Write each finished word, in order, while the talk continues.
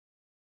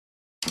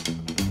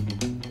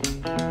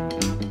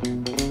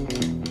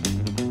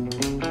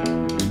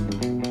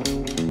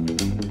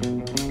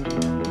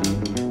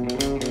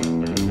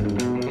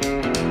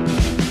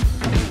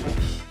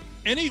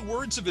any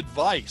words of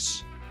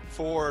advice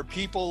for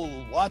people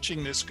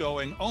watching this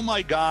going, oh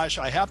my gosh,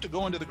 I have to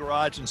go into the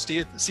garage and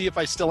see if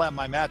I still have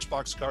my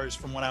Matchbox cars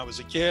from when I was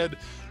a kid.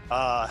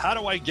 How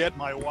do I get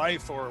my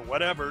wife or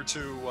whatever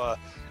to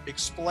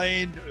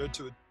explain,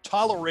 to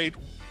tolerate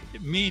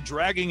me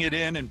dragging it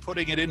in and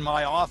putting it in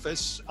my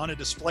office on a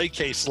display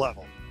case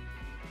level?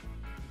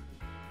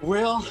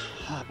 Well,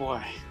 oh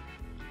boy,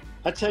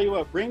 I tell you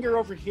what, bring her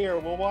over here.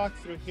 We'll walk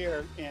through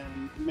here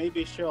and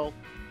maybe she'll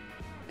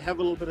have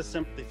a little bit of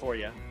sympathy for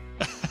you.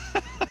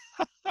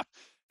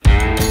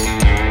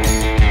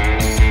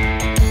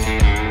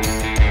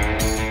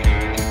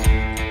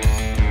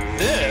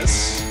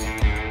 This,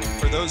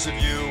 for those of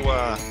you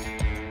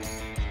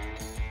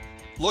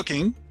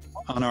looking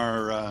on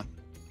our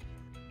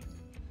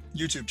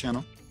YouTube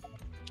channel,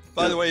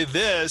 by the way,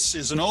 this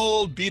is an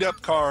old beat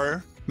up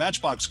car,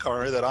 Matchbox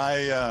car that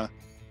I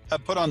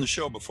have put on the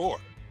show before.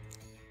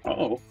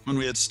 Oh. When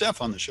we had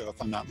Steph on the show,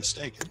 if I'm not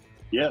mistaken.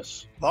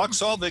 Yes.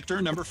 Vauxhall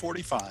Victor, number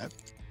 45.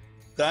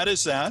 That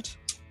is that.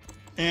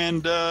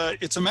 And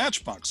it's a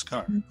Matchbox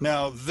car.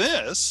 Now,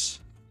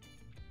 this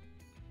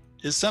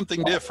is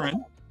something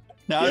different.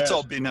 Now, Yes. it's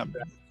all beaten up.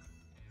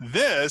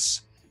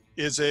 This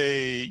is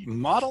a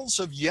Models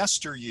of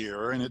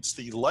Yesteryear, and it's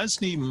the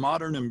Lesney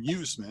Modern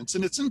Amusements,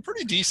 and it's in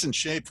pretty decent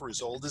shape for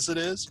as old as it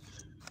is.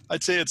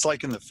 I'd say it's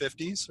like in the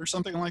 50s or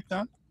something like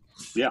that.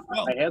 Yeah,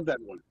 well, I had that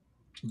one.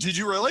 Did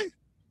you really?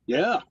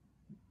 Yeah.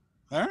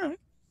 All right.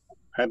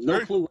 I have no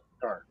clue what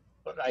car,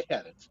 but I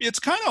had it. It's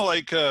kind of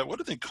like, what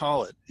do they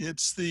call it?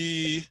 It's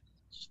the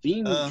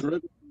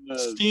Steam-driven.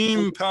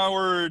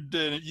 Steam-powered,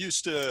 and it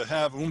used to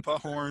have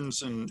Oompa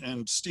horns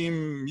and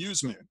steam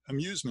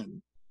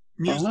amusement,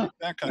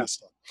 that kind of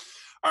stuff.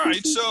 All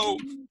right, so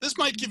this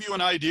might give you an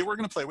idea. We're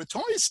going to play with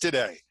toys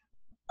today.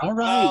 All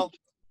right.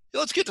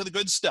 Let's get to the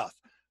good stuff.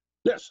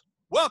 Yes.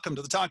 Welcome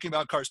to the Talking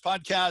About Cars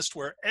podcast,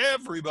 where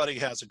everybody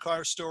has a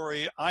car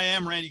story. I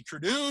am Randy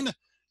Cardoon,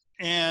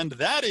 and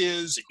that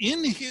is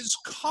In His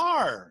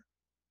Car,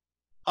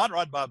 Hot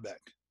Rod Bob Beck.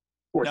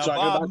 We're Now,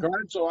 talking Bob, about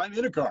cars, so I'm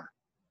in a car.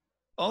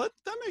 Oh,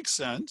 that makes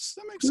sense.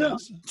 That makes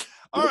sense.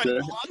 All right. Okay.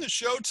 Well, on the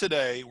show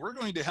today, we're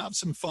going to have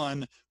some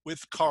fun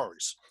with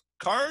cars.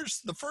 Cars,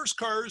 the first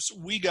cars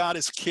we got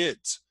as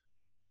kids.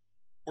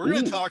 We're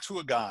going to talk to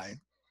a guy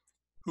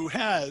who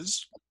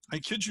has, I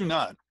kid you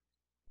not,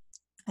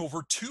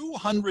 over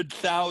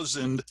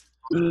 200,000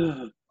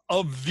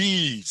 of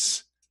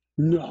these.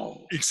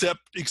 No. Except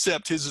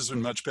his is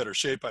in much better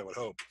shape, I would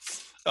hope.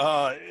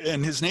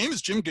 And his name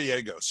is Jim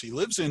Gallegos. He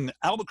lives in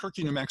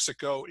Albuquerque, New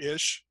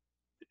Mexico-ish,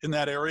 in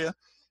that area.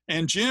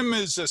 And Jim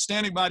is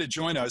standing by to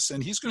join us,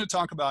 and he's going to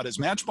talk about his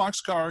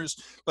Matchbox cars,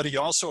 but he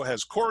also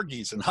has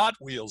Corgis and Hot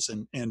Wheels,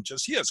 and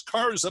he has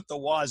cars up the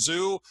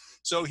wazoo.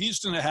 So he's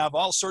going to have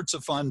all sorts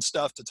of fun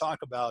stuff to talk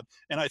about,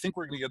 and I think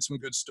we're going to get some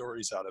good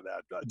stories out of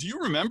that. Do you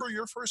remember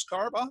your first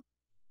car, Bob?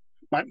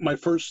 My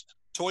first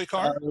toy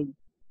car?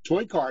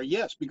 Toy car,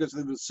 yes, because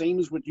they're the same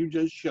as what you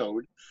just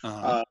showed.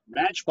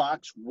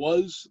 Matchbox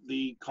was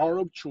the car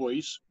of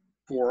choice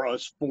for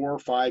us 4 or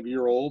 5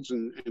 year olds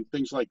and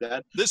things like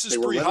that. This is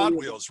pre-Hot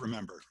Wheels,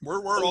 remember.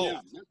 We're old.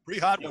 Yeah.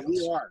 Pre-Hot Wheels.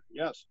 We are,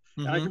 yes.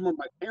 And I can remember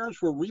my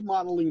parents were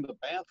remodeling the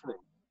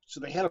bathroom. So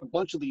they had a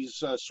bunch of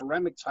these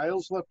ceramic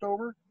tiles left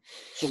over.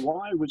 So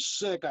while I was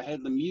sick, I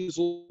had the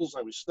measles,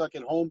 I was stuck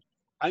at home.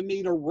 I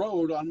made a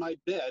road on my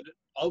bed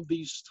of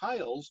these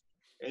tiles,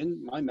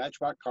 and my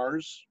Matchbox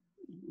cars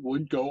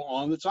would go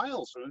on the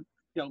tiles. So,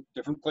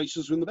 different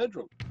places in the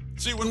bedroom.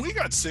 See, when we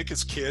got sick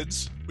as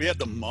kids, we had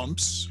the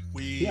mumps.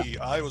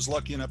 I was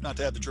lucky enough not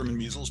to have the German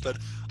measles, but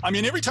I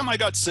mean, every time I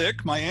got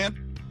sick, my aunt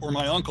or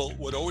my uncle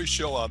would always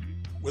show up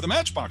with a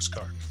Matchbox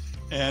car.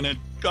 And it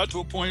got to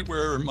a point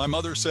where my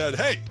mother said,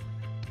 hey,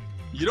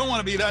 you don't want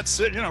to be that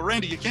sick.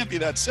 Randy, you can't be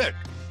that sick.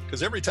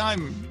 Because every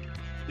time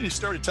he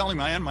started telling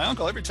my aunt and my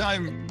uncle, every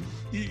time,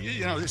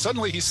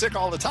 suddenly he's sick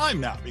all the time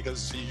now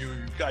because you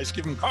guys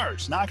give him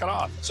cars. Knock it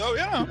off. So,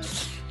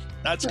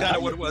 that's kind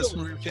of what it was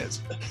when we were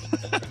kids.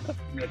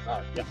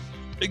 Yeah.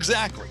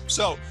 Exactly.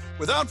 So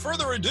without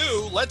further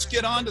ado, let's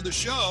get on to the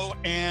show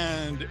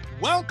and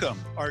welcome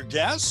our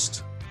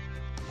guest,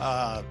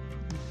 who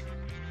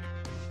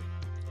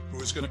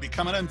is going to be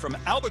coming in from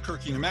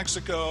Albuquerque, New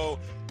Mexico,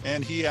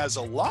 and he has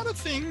a lot of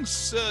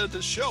things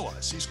to show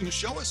us. He's going to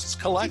show us his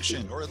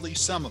collection, or at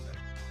least some of it.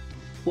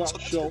 Well, so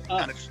show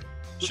us.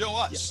 Show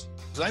us.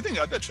 Because I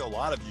bet you a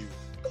lot of you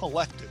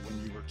collected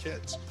when you were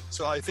kids.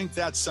 So I think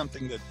that's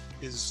something that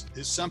is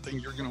something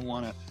you're going to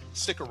want to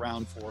stick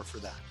around for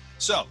that.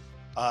 So,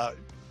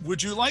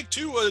 would you like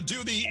to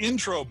do the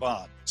intro,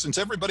 Bob? Since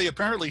everybody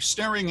apparently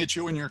staring at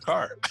you in your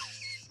car.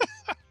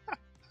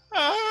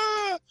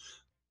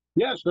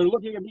 Yes, they're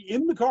looking at me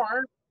in the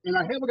car, and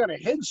I haven't got a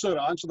headset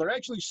on, so they're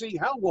actually seeing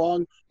how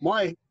long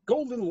my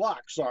golden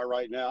locks are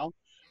right now.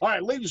 All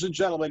right, ladies and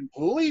gentlemen,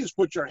 please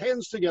put your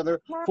hands together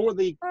for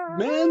the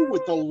man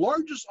with the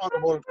largest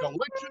automotive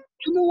collection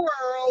in the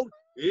world.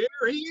 Here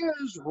he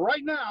is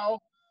right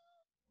now.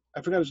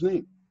 I forgot his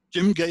name.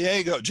 Jim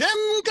Gallegos. Jim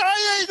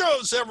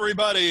Gallegos,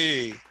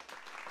 everybody.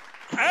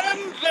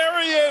 And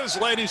there he is,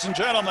 ladies and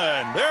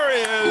gentlemen. There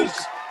he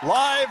is,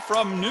 live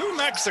from New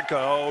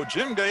Mexico.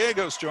 Jim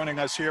Gallegos joining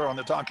us here on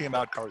the Talking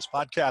About Cars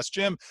podcast.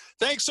 Jim,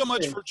 thanks so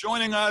much for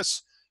joining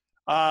us.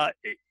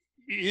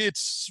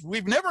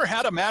 We've never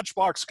had a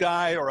Matchbox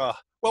guy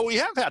well, we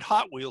have had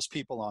Hot Wheels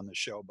people on the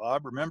show,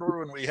 Bob. Remember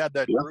when we had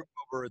that group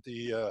over at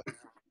the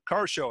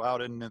car show out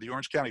in the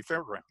Orange County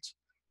Fairgrounds?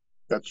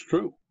 That's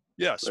true.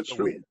 Yes, that's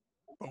true.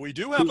 But we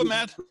do have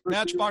a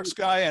Matchbox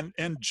guy,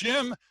 and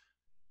Jim,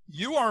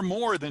 you are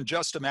more than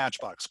just a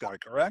Matchbox guy,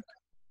 correct?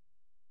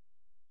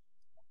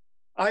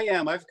 I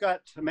am. I've got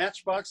a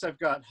Matchbox. I've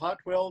got Hot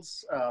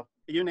Wheels.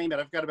 You name it.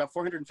 I've got about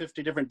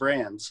 450 different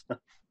brands.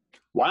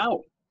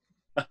 Wow.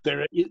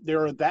 There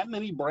are that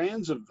many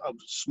brands of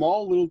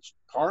small little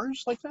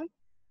cars like that?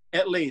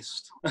 At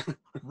least.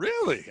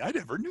 Really? I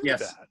never knew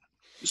that.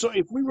 So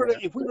if we were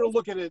to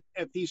look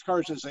at these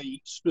cars as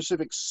a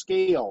specific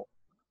scale,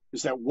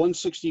 is that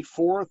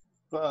 1/64th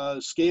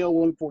scale,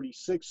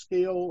 1/46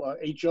 scale,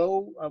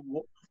 HO?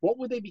 What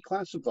would they be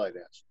classified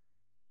as?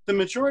 The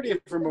majority of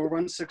them are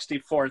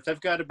 1/64th.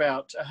 I've got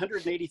about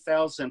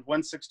 180,000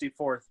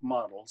 1/64th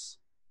models.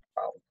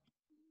 Wow.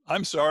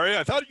 I'm sorry.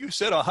 I thought you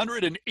said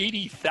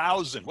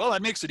 180,000. Well,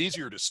 that makes it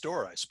easier to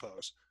store, I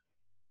suppose.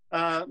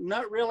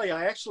 Not really.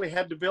 I actually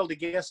had to build a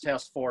guest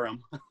house for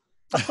them.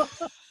 I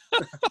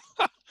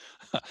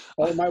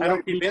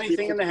don't keep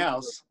anything in the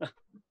house.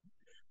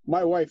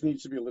 My wife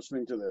needs to be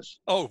listening to this.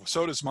 Oh,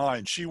 so does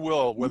mine. She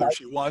will, whether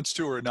she wants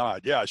to or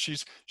not. Yeah,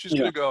 she's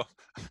gonna go.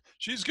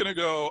 She's gonna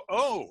go.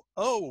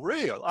 Oh,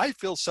 real. I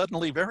feel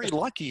suddenly very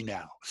lucky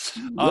now.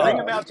 Bring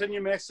them out to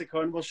New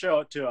Mexico, and we'll show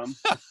it to them.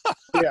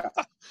 Yeah,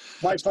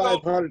 my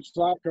 500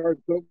 slot cars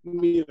don't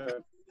mean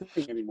a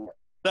thing anymore.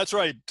 That's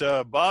right.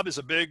 Bob is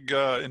a big.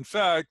 In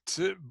fact,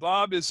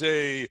 Bob is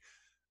a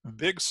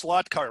big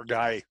slot car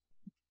guy,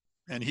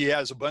 and he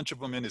has a bunch of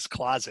them in his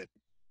closet.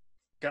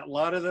 Got a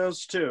lot of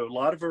those too. A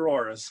lot of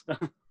Auroras.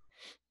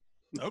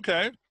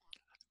 Okay.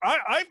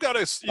 I've got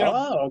a,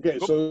 okay.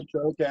 So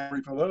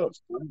carry for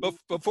those.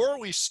 Before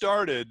we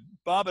started,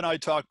 Bob and I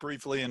talked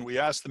briefly, and we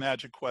asked the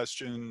magic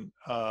question: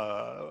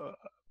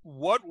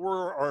 what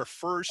were our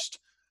first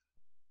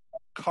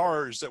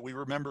cars that we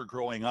remember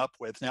growing up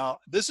with? Now,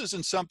 this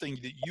isn't something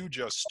that you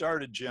just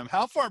started, Jim.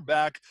 How far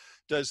back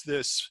does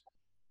this,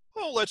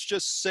 well, let's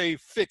just say,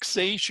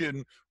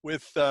 fixation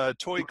with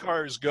toy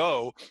cars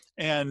go?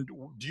 And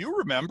do you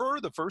remember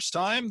the first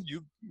time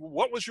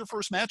what was your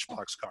first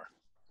Matchbox car,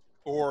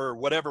 or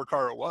whatever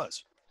car it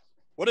was?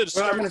 What did it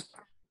start? Well,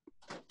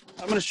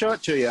 I'm going to show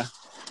it to you.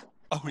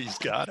 Oh, he's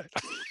got it.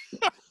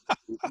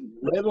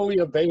 Readily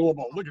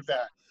available. Look at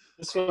that.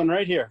 This one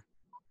right here.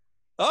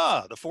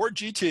 Ah, the Ford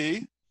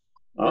GT.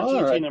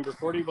 Ford GT number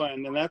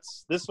 41, and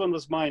this one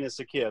was mine as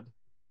a kid.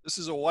 This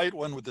is a white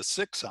one with the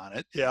 6 on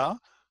it. Yeah.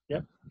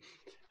 Yep.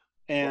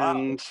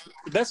 And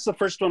that's the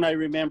first one I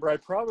remember. I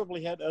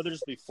probably had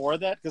others before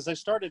that because I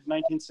started in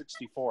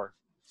 1964.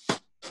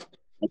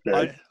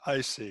 Okay.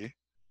 I see.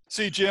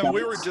 See, Jim,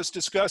 we were just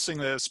discussing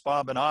this,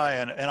 Bob and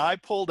I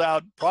pulled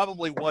out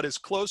probably what is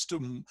close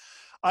to,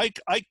 I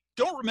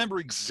don't remember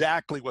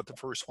exactly what the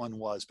first one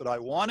was, but I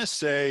want to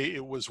say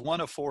it was one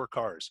of 4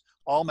 cars,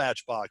 all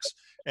Matchbox.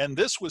 And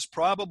this was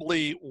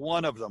probably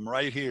one of them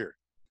right here.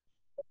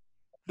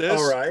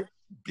 All right.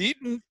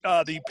 Beaten,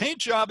 the paint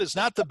job is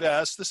not the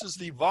best. This is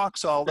the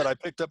Vauxhall that I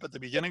picked up at the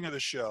beginning of the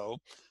show.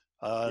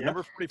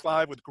 Number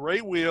 45 with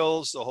gray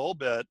wheels, the whole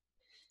bit.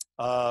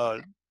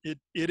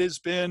 It has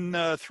been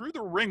through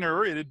the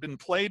ringer. It had been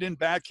played in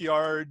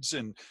backyards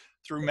and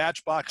through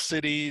Matchbox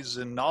cities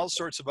and all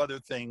sorts of other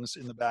things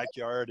in the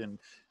backyard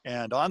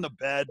and on the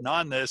bed and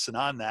on this and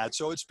on that.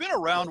 So it's been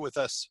around with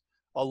us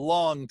a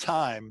long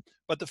time.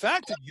 But the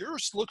fact that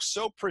yours looks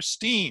so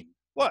pristine,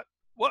 what?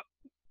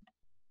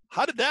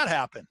 How did that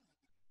happen?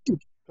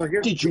 Well,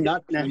 did you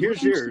not? Now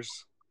here's yours.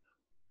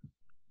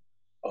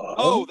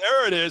 Oh,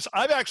 there it is.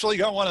 I've actually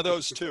got one of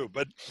those too,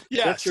 but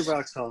yes. That's your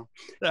Vauxhall.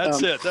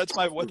 That's it. That's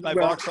what my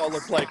Vauxhall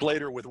looked like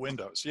later with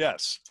windows.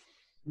 Yes.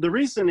 The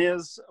reason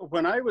is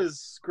when I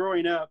was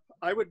growing up,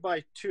 I would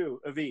buy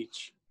 2 of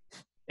each.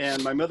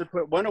 And my mother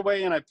put one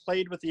away and I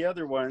played with the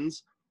other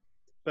ones.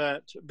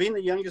 But being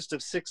the youngest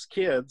of 6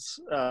 kids,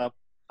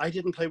 I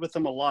didn't play with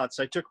them a lot.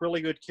 So I took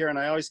really good care and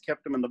I always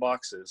kept them in the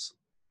boxes.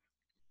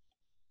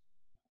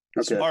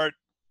 Okay. Smart.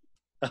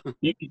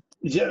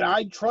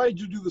 I tried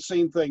to do the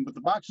same thing, but the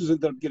boxes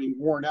ended up getting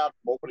worn out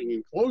from opening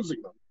and closing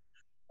them.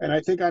 And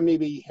I think I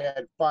maybe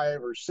had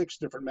 5 or 6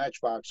 different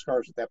Matchbox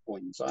cars at that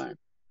point in time.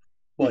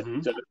 But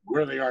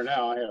where they are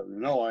now, I have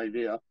no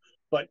idea.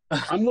 But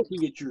I'm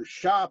looking at your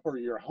shop or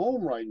your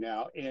home right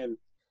now, and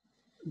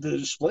the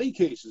display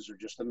cases are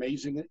just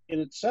amazing in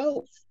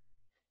itself.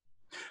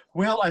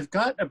 Well, I've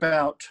got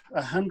about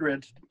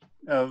 100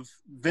 of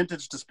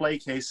vintage display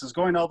cases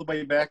going all the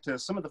way back to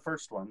some of the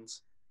first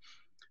ones.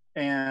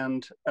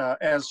 And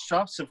as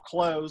shops have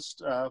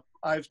closed,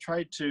 I've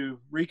tried to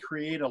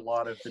recreate a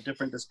lot of the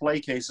different display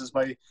cases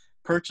by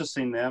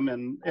purchasing them.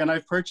 And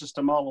I've purchased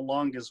them all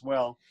along as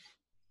well,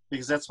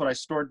 because that's what I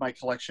stored my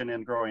collection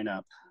in growing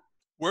up.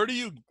 where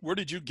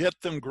did you get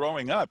them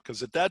growing up?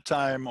 Because at that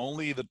time,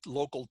 only the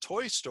local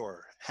toy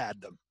store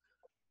had them.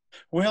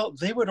 Well,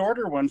 they would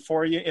order one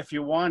for you if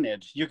you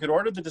wanted. You could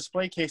order the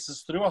display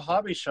cases through a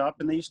hobby shop,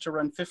 and they used to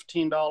run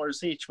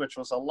 $15 each, which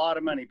was a lot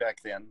of money back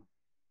then.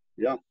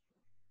 Yeah.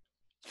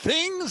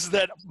 Things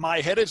that my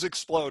head is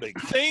exploding.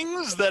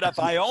 Things that if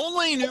I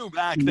only knew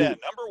back then.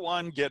 Number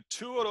one, get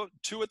two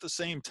at the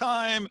same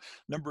time.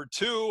 Number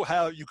two,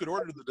 how you could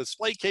order the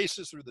display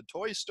cases through the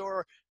toy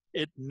store.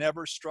 It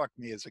never struck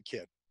me as a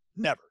kid.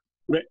 Never.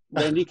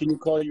 Randy, can you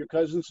call your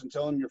cousins and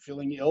tell them you're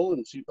feeling ill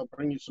and see if they'll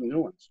bring you some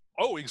new ones?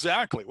 Oh,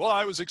 exactly. Well,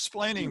 I was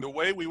explaining the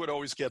way we would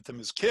always get them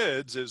as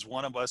kids is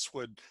one of us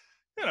would,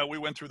 we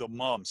went through the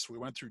mumps, we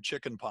went through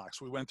chicken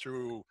pox, we went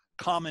through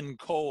common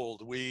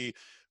cold, we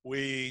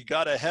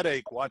got a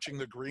headache watching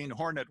the Green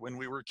Hornet when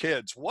we were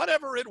kids.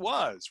 Whatever it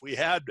was, we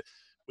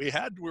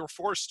were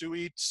forced to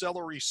eat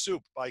celery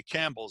soup by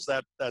Campbell's.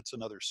 That's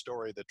another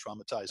story that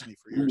traumatized me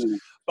for years.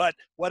 But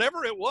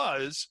whatever it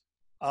was,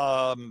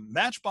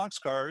 Matchbox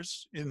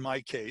cars, in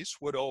my case,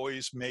 would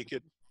always make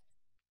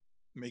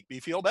me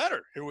feel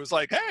better. It was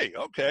like, hey,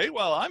 okay,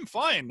 well, I'm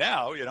fine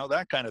now,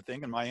 that kind of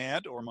thing. And my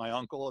aunt or my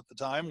uncle at the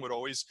time would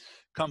always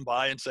come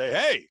by and say,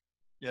 hey,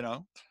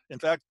 in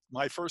fact,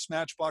 my first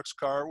Matchbox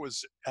car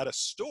was at a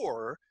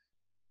store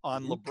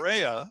on La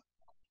Brea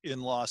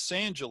in Los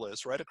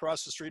Angeles, right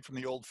across the street from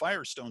the old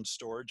Firestone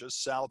store,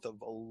 just south of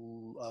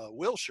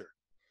Wilshire.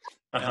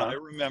 And I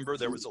remember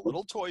there was a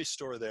little toy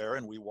store there,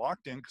 and we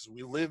walked in because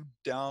we lived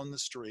down the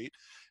street,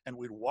 and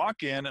we'd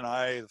walk in, and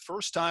the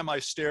first time I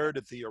stared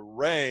at the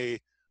array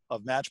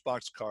of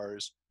Matchbox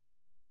cars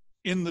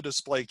in the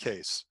display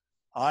case,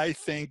 I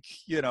think,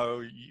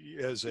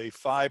 as a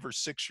 5 or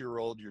 6 year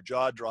old, your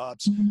jaw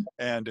drops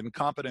and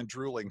incompetent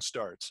drooling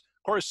starts.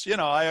 Of course,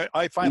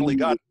 I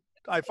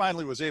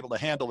finally was able to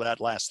handle that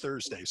last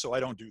Thursday, so I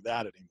don't do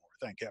that anymore.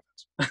 Thank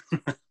heavens.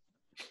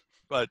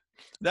 But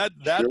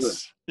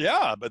that's,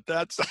 yeah, but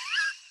that's,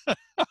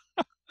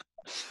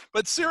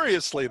 but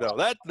seriously though,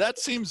 that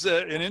seems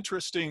an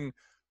interesting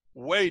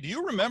way. Do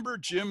you remember,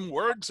 Jim,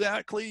 where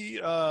exactly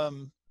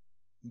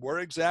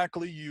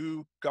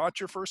you got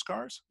your first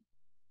cars?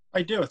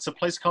 I do. It's a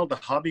place called the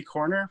Hobby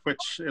Corner,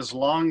 which is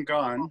long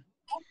gone,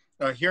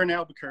 here in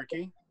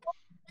Albuquerque.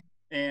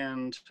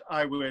 And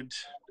I would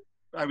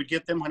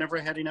get them whenever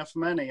I had enough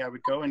money. I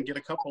would go and get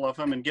a couple of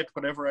them and get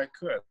whatever I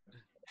could.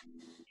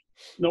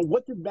 Now,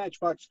 what did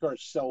Matchbox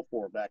cars sell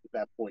for back at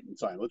that point in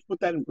time? Let's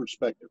put that in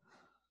perspective.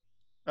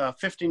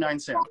 59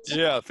 cents.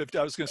 Yeah,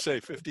 I was going to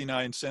say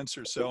 59 cents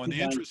or so. And the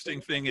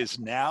interesting thing is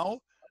now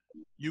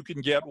you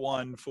can get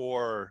one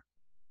for,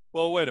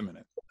 well, wait a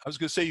minute. I was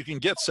going to say you can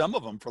get some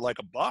of them for like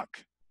 $1.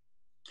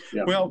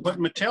 Yeah. Well, what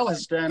Mattel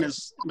has done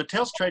is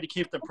Mattel's tried to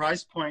keep the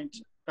price point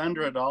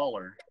under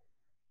 $1.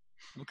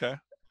 Okay.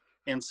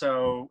 And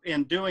so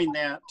in doing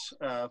that,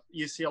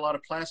 you see a lot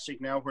of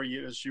plastic now where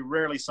you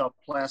rarely saw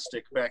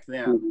plastic back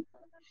then.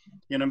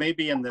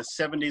 Maybe in the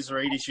 70s or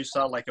 80s, you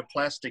saw like a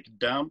plastic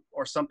dump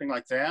or something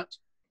like that.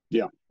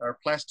 Yeah. Or a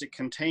plastic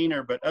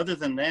container. But other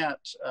than that,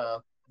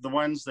 the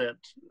ones that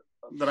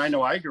I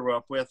know I grew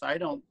up with, I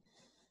don't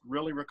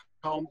really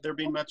recall there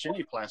being much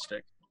any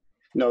plastic.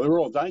 No, they were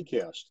all die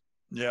cast.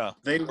 Yeah.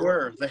 They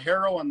were. The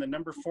Harrow on the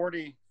number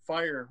 40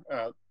 Fire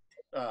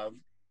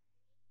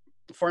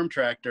farm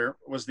tractor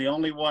was the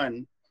only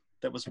one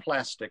that was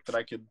plastic that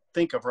I could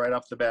think of right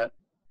off the bat.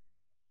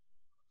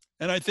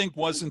 And I think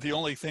wasn't the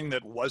only thing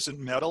that wasn't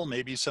metal,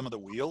 maybe some of the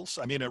wheels.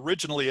 I mean,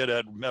 originally it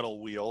had metal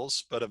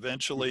wheels, but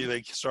eventually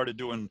they started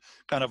doing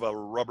kind of a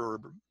rubber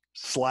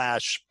 /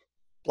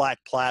 black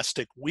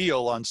plastic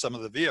wheel on some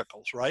of the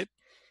vehicles, right?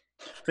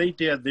 They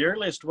did. The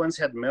earliest ones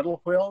had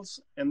metal wheels,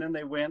 and then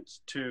they went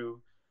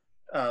to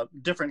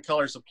different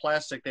colors of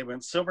plastic. They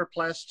went silver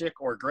plastic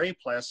or gray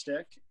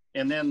plastic,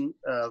 and then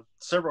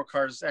several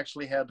cars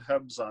actually had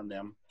hubs on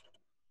them.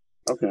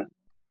 Okay.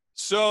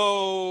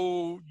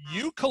 So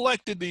you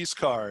collected these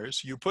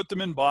cars, you put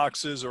them in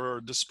boxes or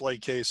display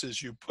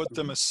cases, you put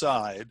them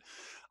aside,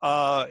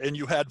 and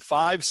you had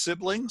 5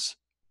 siblings?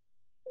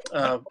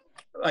 I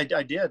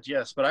did,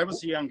 yes, but I was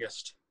the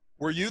youngest.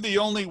 Were you the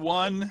only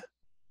one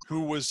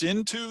who was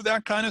into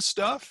that kind of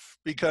stuff?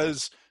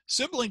 Because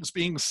siblings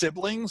being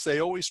siblings, they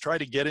always try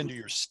to get into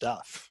your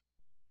stuff.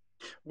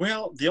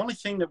 Well, the only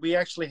thing that we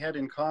actually had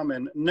in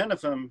common, none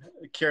of them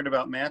cared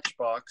about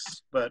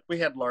Matchbox, but we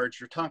had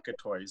larger Tonka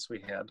toys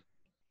we had.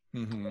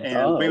 Mm-hmm.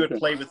 And we would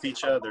play with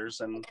each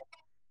other's, and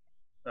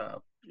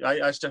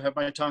I still have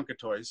my Tonka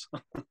toys.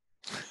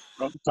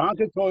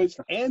 Tonka toys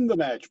and the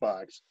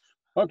Matchbox.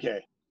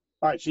 Okay.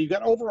 All right, so you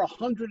got over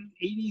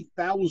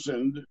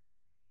 180,000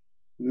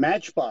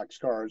 Matchbox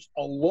cars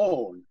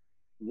alone.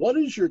 What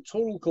does your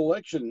total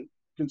collection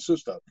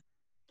consist of?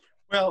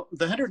 Well,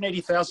 the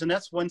 180,000,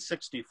 that's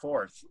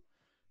 1/64th.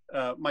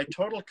 My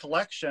total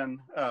collection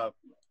of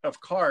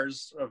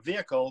cars, of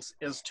vehicles,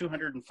 is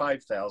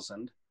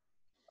 205,000.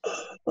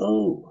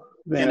 Oh.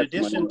 In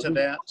addition to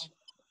that,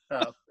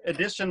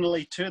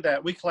 additionally to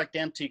that, we collect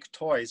antique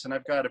toys, and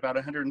I've got about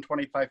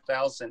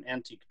 125,000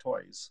 antique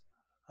toys.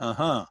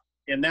 Uh-huh.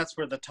 And that's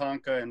where the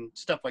Tonka and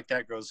stuff like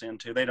that goes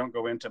into. They don't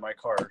go into my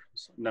car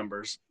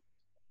numbers.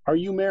 Are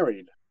you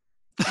married?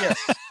 Yes.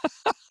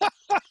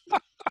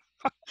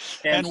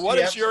 And what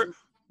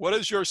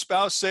does your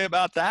spouse say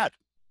about that?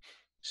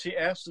 She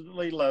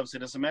absolutely loves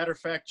it. As a matter of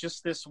fact,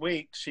 just this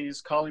week,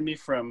 she's calling me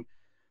from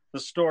the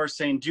store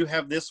saying, "Do you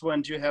have this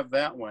one? Do you have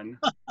that one?"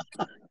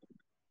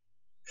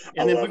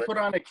 And then we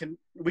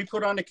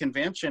put on a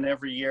convention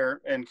every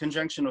year in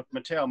conjunction with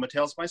Mattel.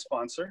 Mattel's my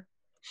sponsor,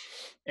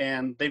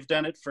 and they've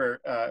done it for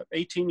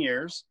 18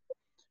 years.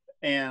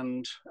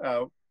 And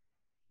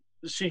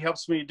she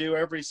helps me do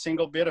every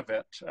single bit of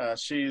it.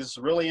 She's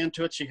really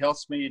into it. She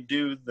helps me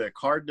do the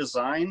card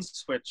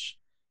designs, which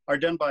are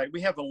done by,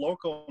 we have a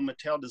local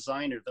Mattel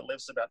designer that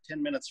lives about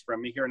 10 minutes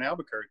from me here in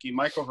Albuquerque,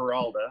 Michael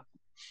Geralda.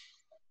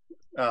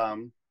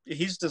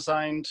 He's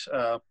designed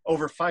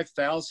over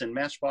 5,000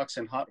 Matchbox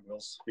and Hot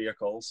Wheels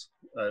vehicles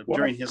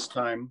during his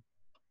time.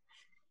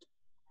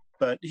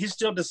 But he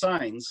still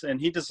designs,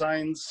 and he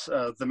designs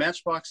the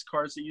Matchbox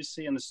cars that you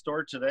see in the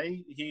store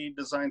today. He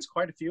designs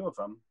quite a few of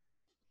them.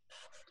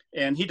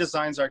 And he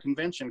designs our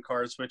convention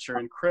cars, which are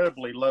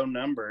incredibly low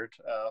numbered.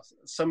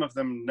 Some of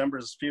them number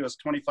as few as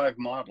 25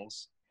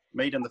 models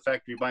made in the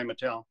factory by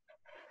Mattel.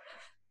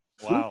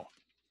 Wow.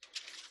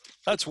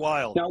 That's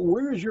wild. Now,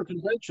 where is your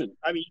convention?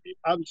 I mean,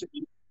 obviously,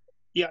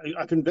 yeah,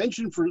 a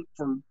convention for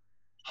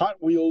Hot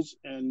Wheels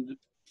and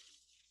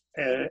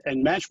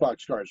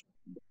Matchbox cars.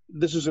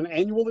 This is an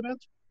annual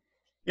event?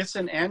 It's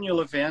an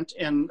annual event,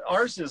 and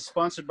ours is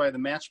sponsored by the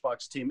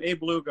Matchbox team.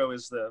 Abe Lugo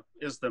is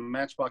the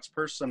Matchbox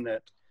person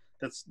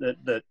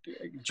that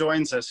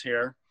joins us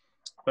here.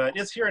 But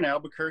it's here in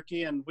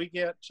Albuquerque, and we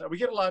get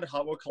a lot of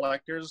Hot Wheel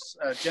collectors.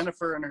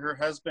 Jennifer and her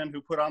husband, who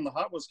put on the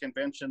Hot Wheels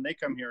convention, they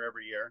come here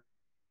every year.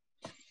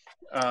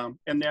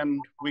 And then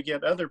we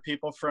get other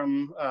people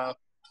from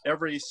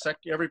every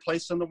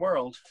place in the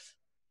world.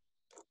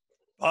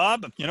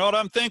 Bob, you know what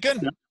I'm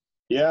thinking?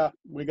 Yeah,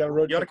 we got a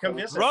road trip. You ought to come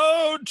visit.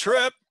 Road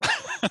trip.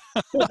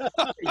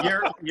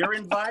 You're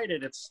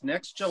invited. It's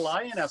next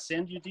July, and I'll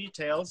send you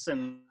details.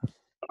 And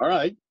all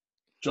right,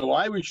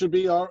 July we should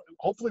be.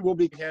 Hopefully we'll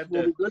be good.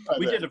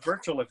 We did a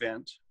virtual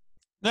event.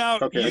 Now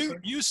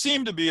you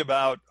seem to be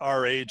about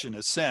our age in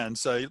a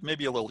sense,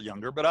 maybe a little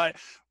younger. But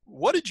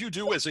what did you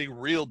do as a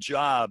real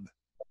job?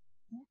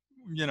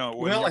 You know,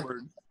 when you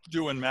were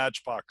doing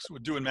Matchbox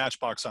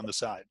on the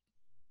side.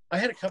 I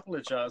had a couple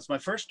of jobs. My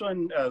first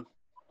one,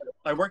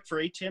 I worked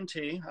for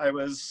AT&T. I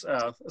was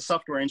a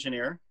software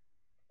engineer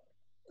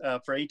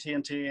for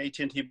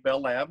AT&T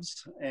Bell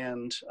Labs,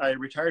 and I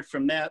retired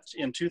from that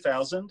in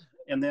 2000.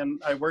 And then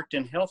I worked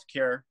in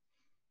healthcare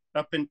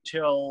up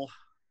until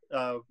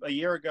a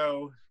year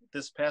ago.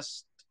 This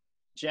past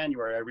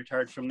January, I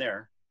retired from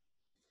there,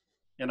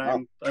 and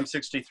I'm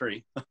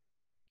 63.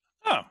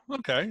 Oh,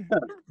 okay.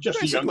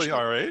 Just basically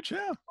our age,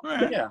 yeah. All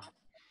right. Yeah.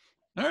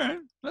 All right,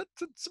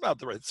 that's about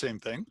the same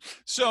thing.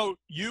 So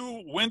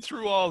you went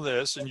through all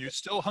this, and you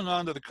still hung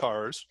on to the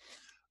cars.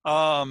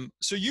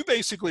 So you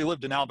basically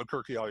lived in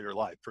Albuquerque all your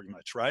life, pretty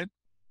much, right?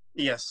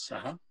 Yes.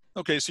 Uh-huh.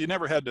 Okay, so you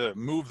never had to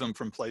move them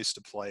from place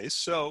to place.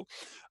 So,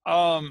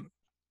 Well,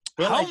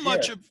 how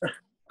much of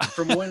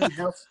from one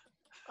house?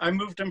 I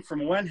moved them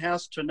from one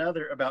house to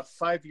another about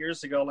 5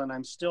 years ago, and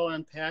I'm still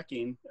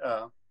unpacking.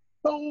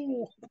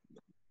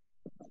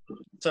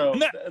 So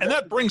and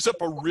that brings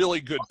up a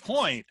really good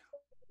point.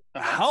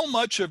 How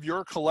much of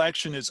your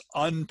collection is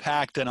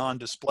unpacked and on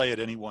display at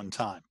any one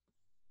time?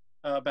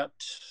 About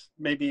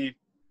maybe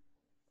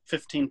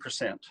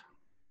 15%.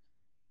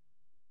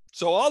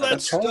 So all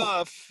that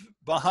stuff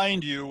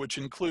behind you, which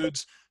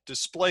includes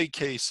display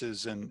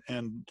cases and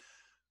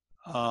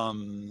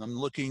I'm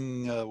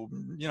looking,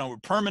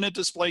 permanent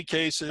display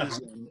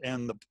cases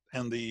and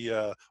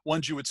the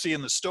ones you would see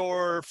in the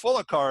store, full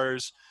of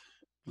cars.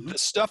 The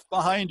stuff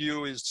behind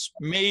you is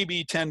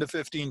maybe 10 to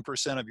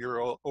 15% of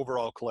your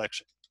overall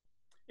collection.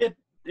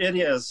 It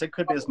is. It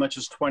could be as much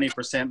as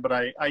 20%, but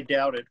I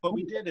doubt it. What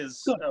we did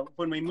is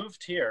when we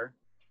moved here,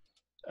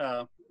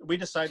 we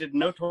decided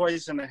no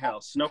toys in the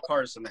house, no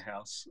cars in the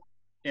house.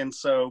 And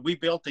so we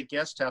built a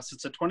guest house.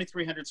 It's a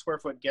 2,300 square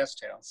foot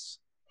guest house.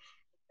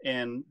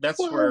 And that's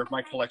where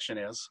my collection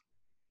is.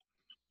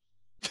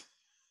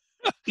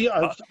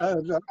 Yeah,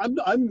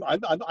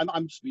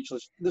 I'm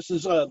speechless. This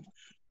is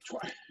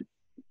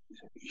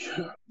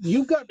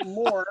you've got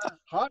more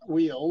Hot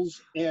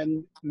Wheels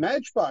and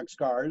Matchbox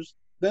cars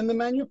than the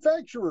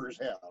manufacturers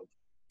have.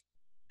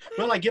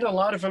 Well, I get a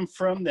lot of them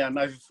from them.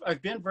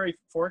 I've been very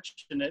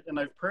fortunate, and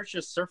I've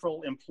purchased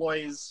several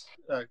employees'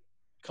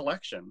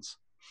 collections.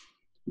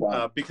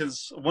 Wow.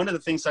 Because one of the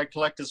things I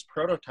collect is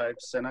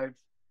prototypes, and I've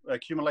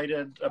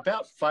accumulated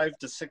about 5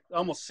 to 6,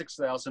 almost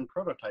 6,000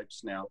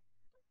 prototypes now.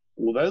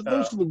 Well,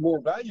 those are the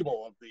more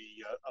valuable of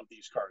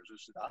these cars,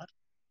 is it not?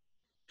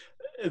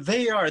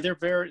 They are.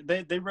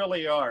 They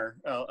really are.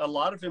 A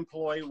lot of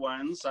employee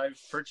ones I've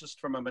purchased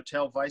from a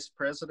Mattel vice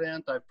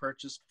president. I've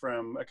purchased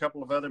from a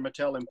couple of other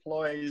Mattel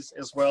employees,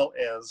 as well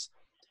as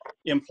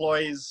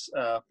employees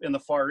in the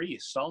Far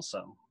East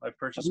also. I've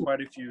purchased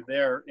quite a few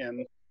there.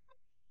 And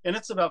And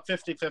it's about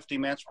 50-50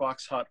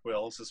 Matchbox Hot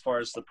Wheels as far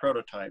as the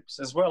prototypes,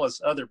 as well as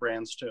other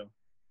brands too.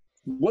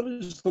 What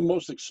is the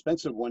most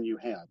expensive one you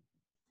had?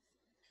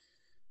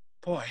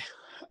 Boy,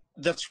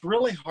 that's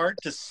really hard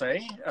to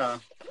say.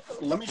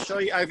 Let me show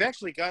you. I've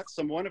actually got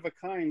some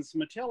one-of-a-kinds.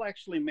 Mattel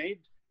actually made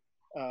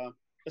a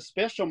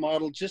special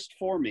model just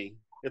for me.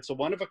 It's a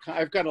one-of-a-kind.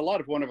 I've got a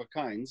lot of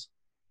one-of-a-kinds.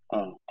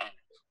 Oh.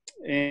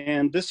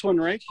 And this one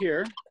right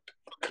here.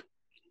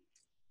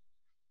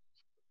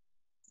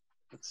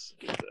 Let's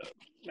get the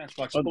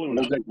Matchbox balloon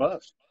up.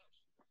 Bus.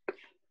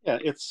 Yeah,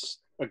 it's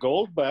a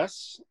gold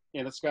bus,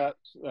 and it's got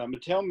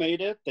Mattel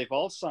made it. They've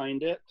all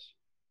signed it.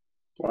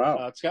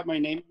 Wow. It's got my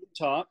name at the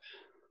top.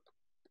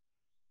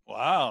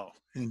 Wow,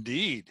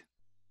 indeed.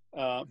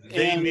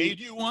 They made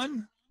you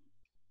one?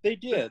 They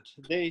did.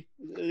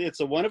 It's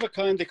a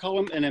one-of-a-kind. They call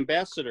them an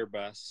ambassador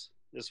bus,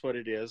 is what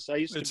it is.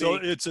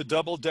 It's a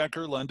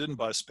double-decker London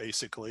bus,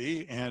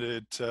 basically,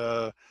 and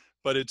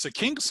but it's a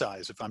king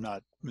size, if I'm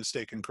not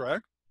mistaken,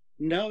 correct?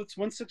 No, it's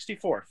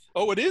 1/64.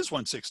 Oh, it is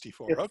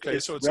 1/64. Okay,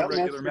 so it's a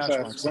regular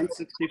Matchbox.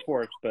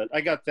 1/64, but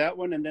I got that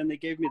one, and then they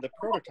gave me the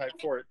prototype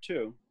for it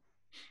too.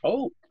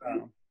 Oh.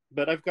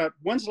 But I've got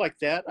ones like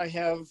that. I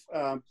have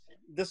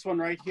this one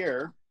right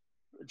here,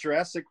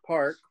 Jurassic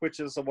Park, which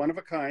is a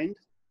one-of-a-kind.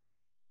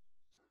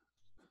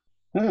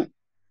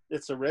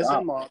 It's a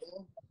resin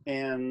model,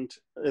 and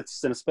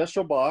it's in a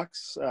special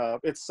box.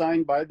 It's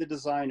signed by the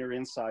designer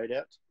inside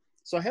it.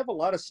 So I have a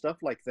lot of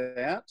stuff like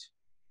that.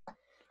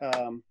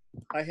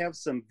 I have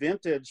some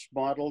vintage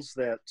models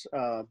that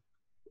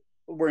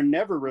were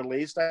never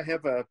released. I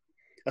have a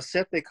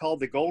set they call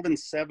the Golden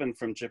 7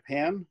 from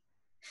Japan.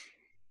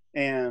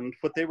 And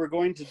what they were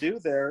going to do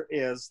there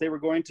is they were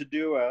going to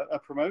do a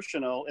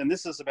promotional, and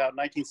this is about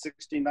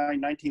 1969,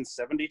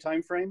 1970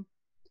 timeframe.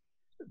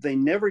 They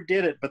never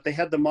did it, but they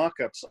had the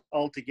mock-ups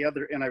all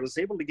together, and I was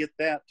able to get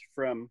that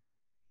from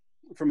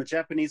a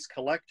Japanese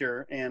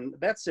collector, and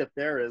that set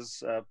there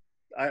is,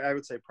 I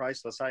would say,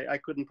 priceless. I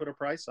couldn't put a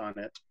price on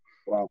it.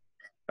 Wow.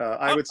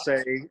 I would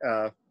say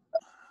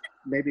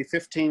maybe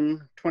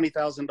 $15,000,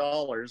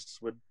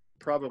 $20,000 would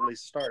probably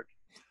start.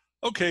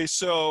 Okay,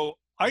 so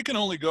I can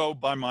only go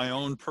by my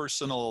own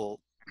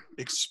personal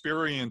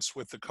experience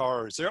with the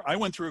cars. I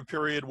went through a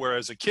period where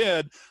as a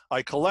kid,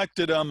 I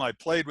collected them, I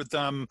played with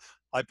them,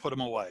 I put them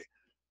away.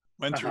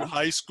 Went through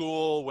high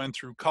school, went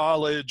through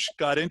college,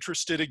 got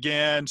interested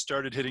again,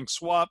 started hitting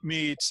swap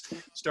meets,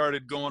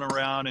 started going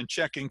around and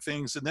checking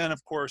things. And then,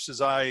 of course,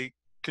 as I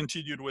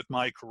continued with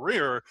my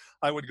career,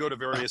 I would go to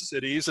various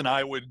cities and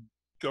I would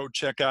go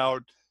check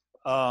out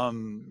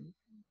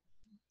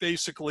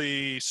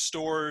basically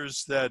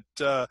stores that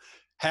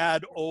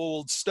had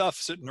old stuff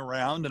sitting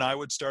around, and I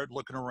would start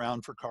looking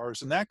around for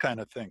cars and that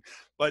kind of thing.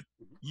 But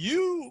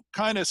you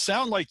kind of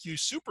sound like you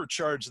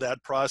supercharged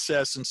that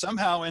process and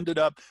somehow ended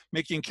up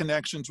making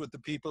connections with the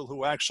people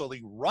who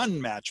actually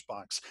run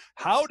Matchbox.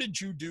 How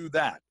did you do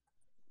that?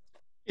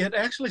 It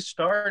actually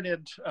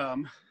started,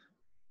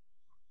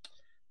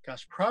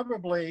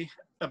 probably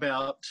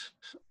about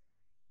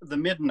the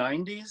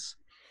mid-90s.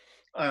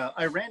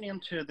 I ran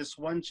into this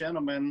one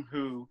gentleman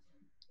who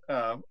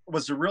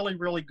was a really,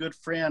 really good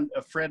friend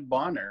of Fred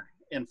Bonner.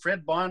 And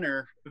Fred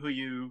Bonner, who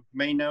you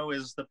may know,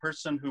 is the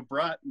person who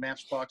brought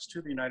Matchbox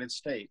to the United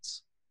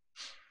States.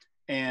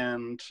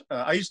 And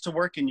I used to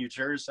work in New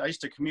Jersey. I used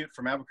to commute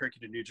from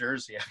Albuquerque to New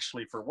Jersey,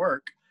 actually, for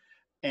work.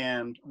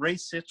 And Ray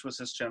Sitch was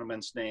this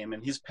gentleman's name.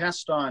 And he's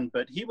passed on,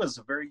 but he was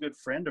a very good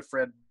friend of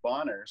Fred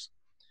Bonner's.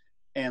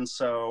 And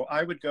so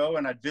I would go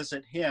and I'd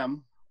visit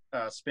him,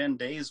 spend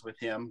days with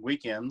him,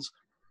 weekends.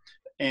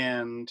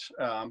 And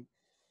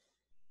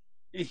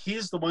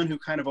he's the one who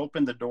kind of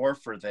opened the door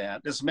for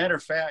that. As a matter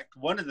of fact,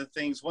 one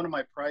of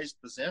my prized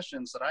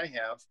possessions that I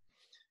have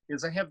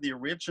is I have the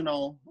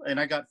original, and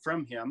I got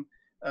from him,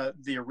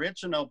 the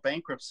original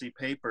bankruptcy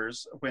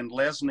papers when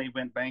Lesney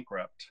went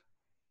bankrupt.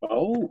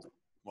 Oh,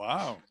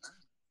 wow.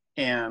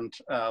 And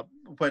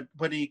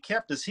what he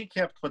kept is he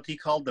kept what he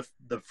called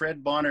the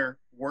Fred Bonner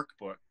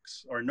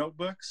workbooks or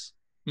notebooks.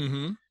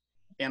 Mm-hmm.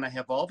 And I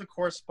have all the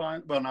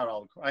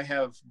I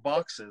have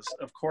boxes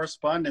of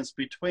correspondence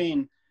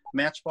between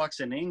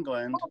Matchbox in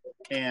England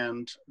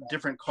and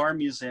different car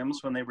museums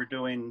when they were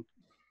doing,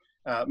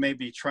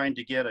 maybe trying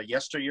to get a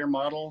yesteryear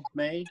model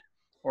made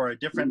or a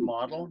different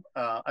model.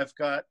 I've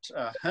got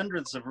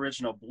hundreds of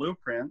original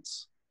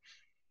blueprints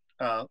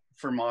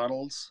for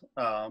models.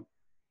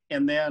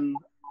 And then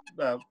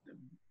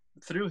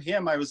through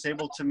him, I was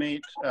able to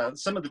meet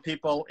some of the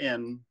people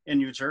in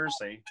New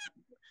Jersey,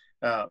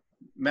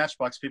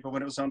 Matchbox people,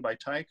 when it was owned by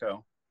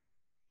Tyco.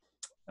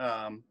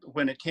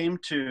 When it came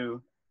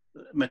to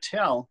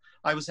Mattel,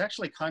 I was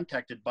actually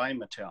contacted by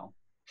Mattel,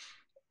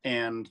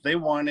 and they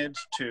wanted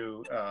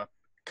to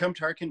come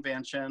to our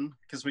convention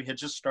because we had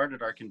just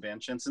started our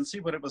conventions and see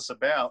what it was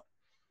about.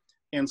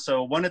 And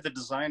so one of the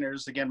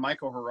designers, again,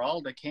 Michael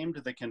Heralda, came to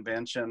the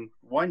convention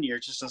one year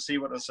just to see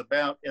what it was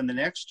about. And the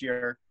next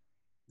year,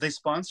 they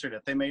sponsored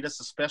it. They made us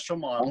a special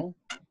model.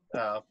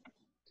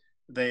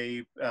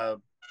 The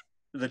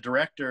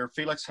director,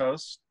 Felix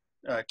Host,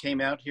 came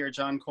out here,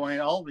 John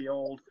Coyne, all the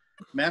old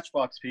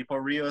Matchbox people,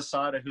 Rio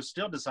Asada, who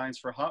still designs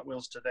for Hot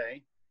Wheels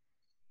today.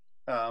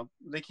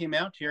 They came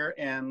out here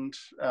and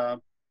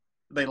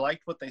they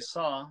liked what they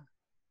saw,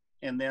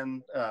 and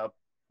then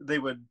they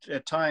would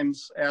at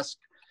times ask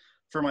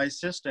for my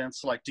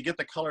assistance, like to get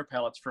the color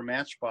palettes for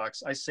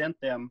Matchbox. I sent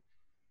them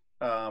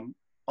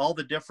all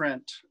the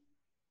different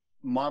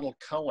model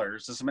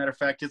colors. As a matter of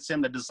fact, it's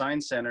in the design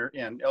center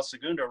in El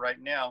Segundo right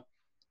now.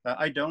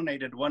 I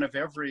donated one of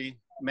every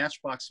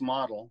Matchbox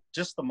model,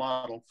 just the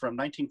model from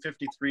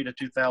 1953 to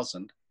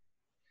 2000.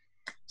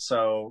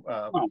 So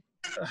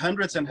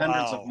hundreds and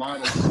hundreds of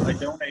models I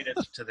donated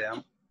to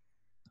them.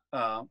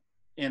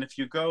 And if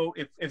you go,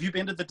 if you've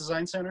been to the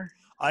design center?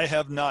 I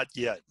have not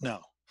yet,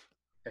 no.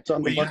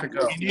 We need to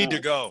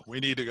go. We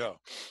need to go.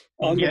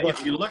 Yeah,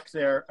 if you look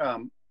there,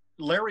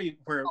 Larry,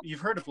 where you've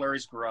heard of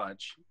Larry's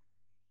Garage.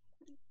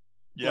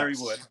 Yes. Larry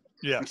Wood.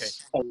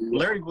 Yes. Okay.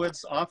 Larry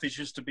Wood's office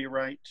used to be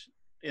right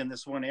in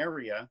this one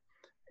area.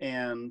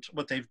 And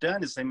what they've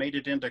done is they made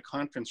it into a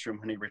conference room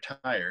when he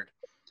retired.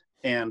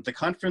 And the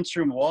conference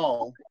room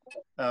wall,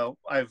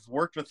 I've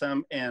worked with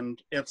them,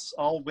 and it's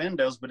all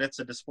windows, but it's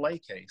a display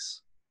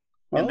case.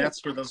 And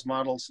that's where those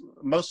models,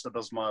 most of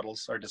those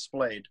models are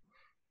displayed.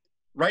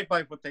 Right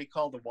by what they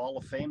call the Wall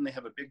of Fame, they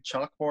have a big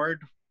chalkboard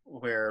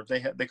where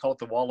they call it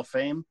the Wall of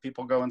Fame.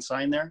 People go and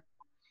sign there.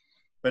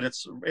 But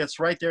it's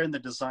right there in the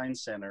design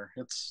center.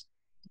 It's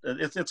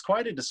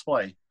quite a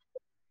display.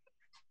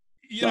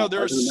 You know,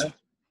 there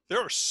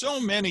are so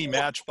many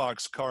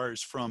Matchbox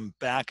cars from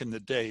back in the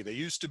day. They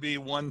used to be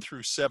 1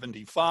 through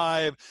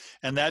 75,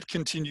 and that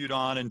continued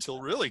on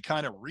until really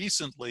kind of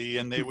recently,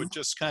 and they would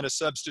just kind of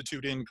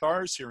substitute in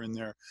cars here and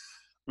there.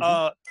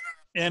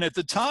 And at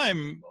the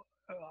time,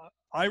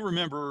 I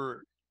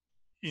remember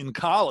in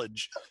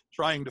college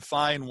trying to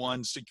find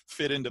ones to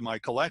fit into my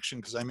collection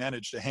because I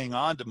managed to hang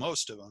on to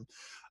most of them.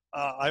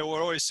 I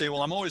would always say,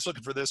 well, I'm always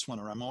looking for this one,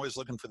 or I'm always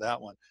looking for that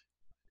one.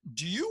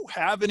 Do you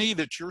have any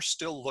that you're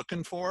still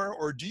looking for,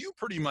 or do you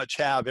pretty much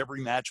have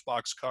every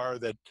Matchbox car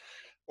that,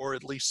 or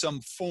at least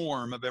some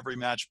form of every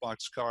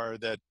Matchbox car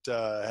that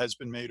has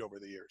been made over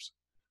the years?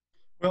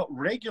 Well,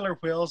 regular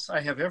wheels,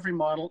 I have every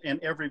model and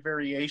every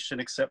variation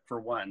except for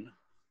one.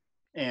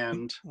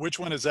 And which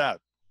one is that?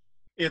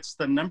 It's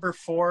the number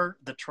 4,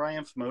 the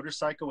Triumph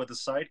motorcycle with a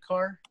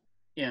sidecar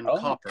in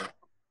copper.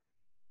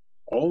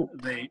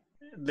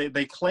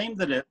 They claim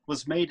that it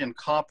was made in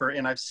copper,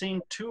 and I've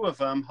seen 2 of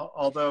them,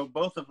 although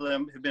both of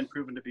them have been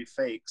proven to be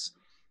fakes.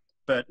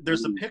 But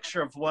there's a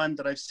picture of one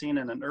that I've seen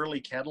in an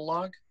early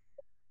catalog,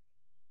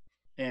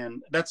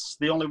 and that's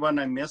the only one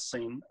I'm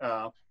missing.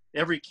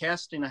 Every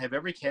casting, I have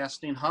every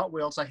casting. Hot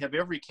Wheels, I have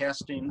every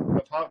casting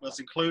of Hot Wheels,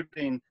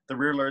 including the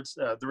rear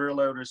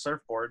loader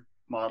surfboard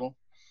model.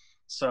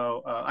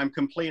 So I'm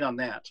complete on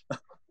that.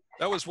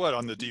 That was what,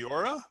 on the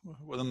Diora?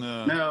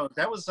 No,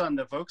 that was on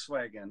the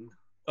Volkswagen.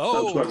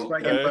 Oh,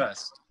 Volkswagen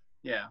bus.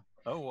 Yeah.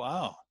 Oh,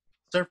 wow.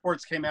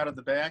 Surfboards came out of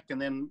the back, and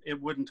then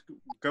it wouldn't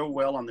go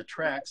well on the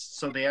tracks,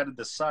 so they added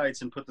the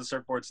sides and put the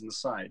surfboards in the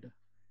side.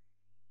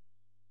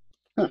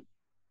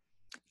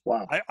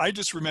 Wow. I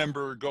just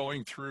remember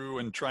going through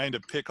and trying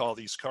to pick all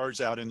these cars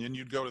out, and then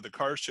you'd go to the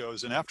car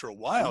shows, and after a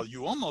while,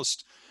 you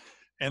almost,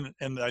 and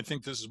I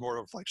think this is more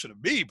a reflection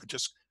of me, but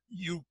just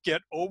you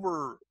get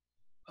overwhelmed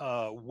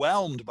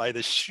by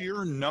the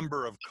sheer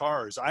number of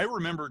cars. I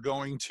remember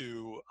going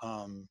to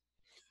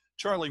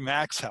Charlie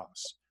Mack's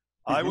house.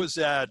 I was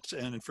at,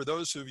 and for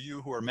those of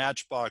you who are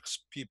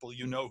Matchbox people,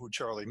 you know who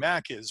Charlie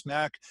Mack is.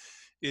 Mack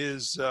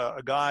is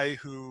a guy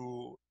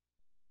who,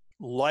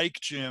 like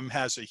Jim,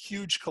 has a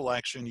huge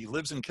collection. He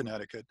lives in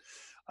Connecticut.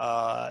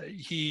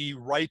 He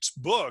writes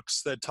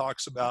books that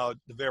talks about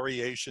the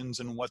variations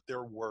and what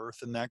they're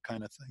worth and that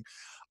kind of thing.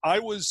 I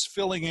was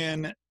filling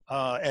in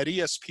at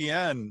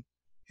ESPN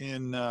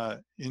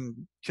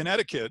in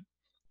Connecticut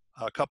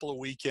a couple of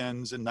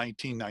weekends in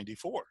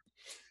 1994.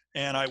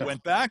 And I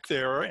went back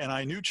there, and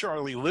I knew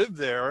Charlie lived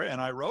there,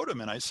 and I wrote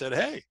him and I said,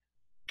 hey,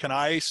 can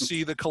I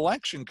see the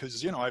collection?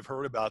 Because, you know, I've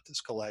heard about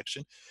this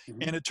collection.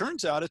 And it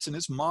turns out it's in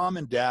his mom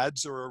and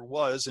dad's, or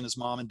was in his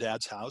mom and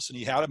dad's house, and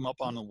he had them up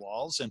on the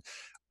walls.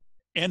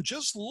 And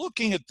just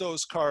looking at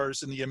those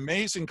cars and the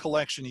amazing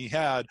collection he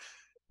had,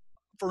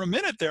 for a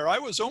minute there, I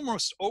was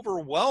almost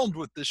overwhelmed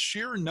with the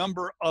sheer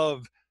number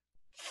of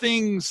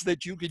things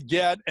that you could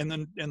get and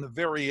the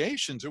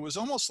variations. It was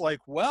almost like,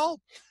 well,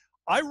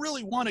 I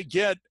really want to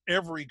get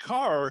every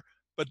car,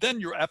 but then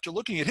after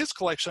looking at his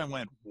collection, I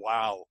went,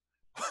 wow,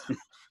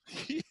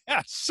 he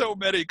has so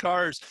many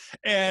cars,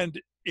 and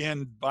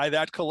by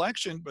that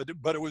collection,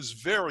 but it was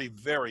very,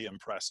 very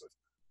impressive.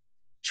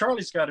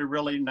 Charlie's got a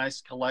really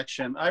nice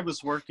collection. I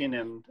was working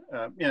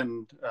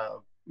in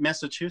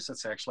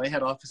Massachusetts, actually. I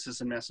had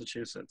offices in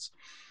Massachusetts,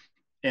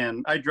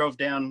 and I drove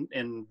down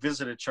and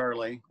visited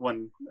Charlie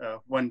one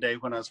day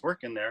when I was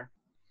working there.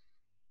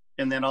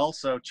 And then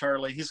also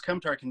Charlie, he's come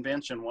to our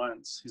convention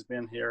once. He's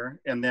been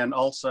here. And then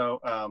also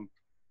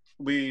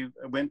we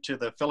went to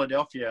the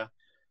Philadelphia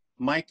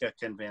MICA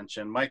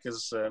convention.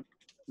 MICA's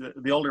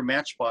the older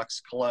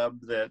Matchbox club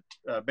that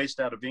based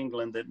out of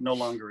England that no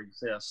longer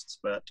exists.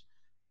 But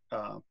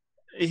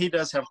he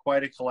does have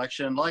quite a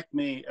collection. Like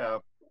me,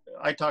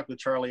 I talk with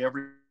Charlie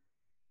every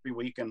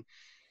week, and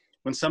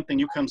when something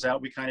new comes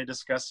out, we kind of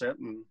discuss it,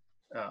 and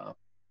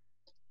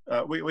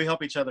we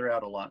help each other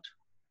out a lot.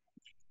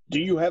 Do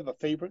you have a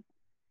favorite?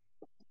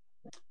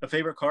 A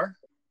favorite car?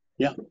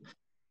 Yeah.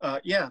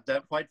 Yeah,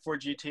 that white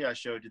Ford GT I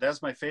showed you.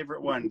 That's my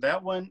favorite one.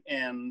 That one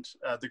and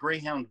the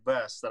Greyhound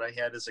bus that I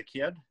had as a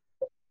kid.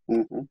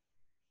 Mm-hmm.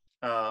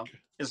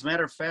 As a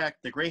matter of fact,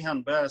 the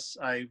Greyhound bus,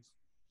 I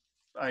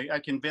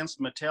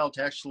convinced Mattel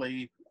to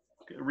actually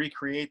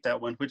recreate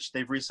that one, which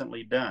they've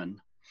recently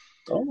done.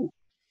 Oh.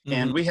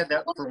 And we had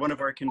that for one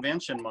of our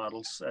convention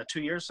models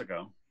 2 years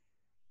ago.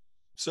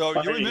 So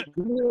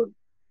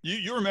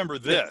you remember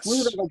this? We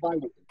were gonna go buy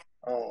one.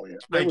 Oh yeah,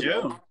 I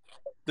do.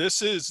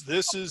 This is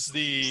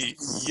the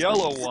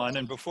yellow one,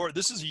 and before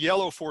this is a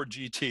yellow Ford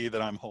GT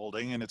that I'm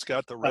holding, and it's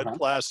got the red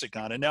plastic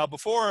on it. Now,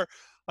 before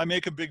I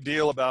make a big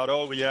deal about,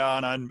 oh yeah,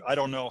 and I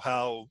don't know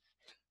how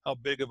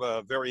big of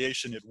a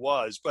variation it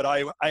was, but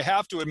I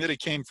have to admit it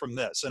came from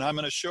this, and I'm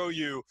going to show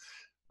you.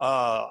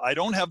 I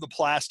don't have the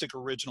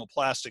original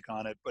plastic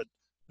on it, but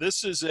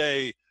this is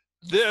the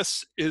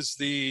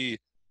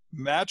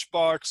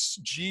Matchbox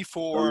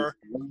G4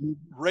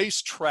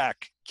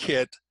 racetrack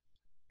kit.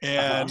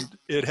 And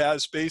it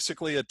has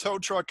basically a tow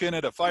truck in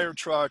it, a fire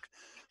truck,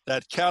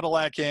 that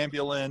Cadillac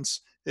ambulance.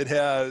 It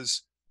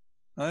has,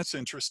 that's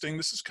interesting.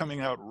 This is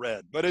coming out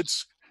red, but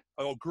it's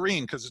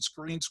green because it's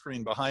green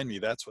screen behind me.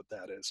 That's what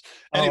that is.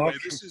 Anyway,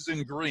 this is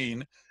in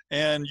green,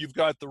 and you've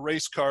got the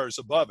race cars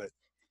above it.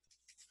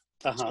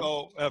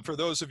 So for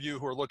those of you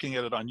who are looking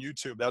at it on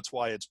YouTube, that's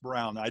why it's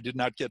brown. I did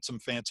not get some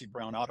fancy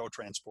brown auto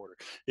transporter.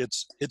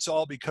 It's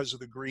all because of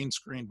the green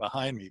screen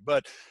behind me.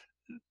 But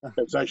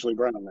it's actually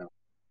brown now.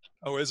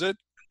 Oh, is it?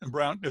 And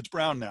brown? It's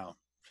brown now.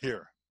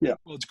 Here. Yeah.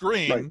 Well, it's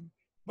green,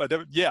 but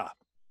yeah.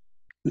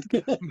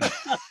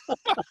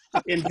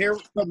 In here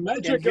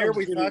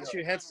we thought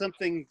you had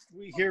something.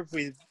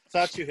 We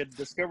thought you had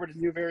discovered a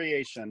new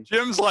variation.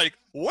 Jim's like,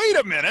 wait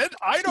a minute,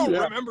 I don't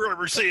remember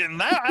ever seeing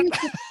that.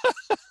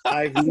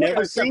 I've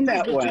never seen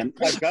that one.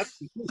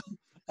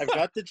 I've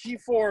got the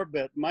G4,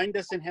 but mine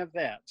doesn't have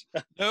that.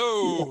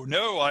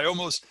 No, I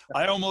almost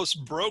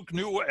broke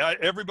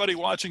everybody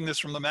watching this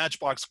from the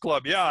Matchbox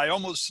Club. Yeah, I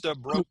almost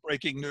broke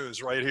breaking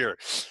news right here.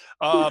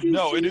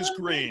 No, it is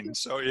green.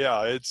 So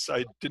yeah,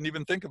 I didn't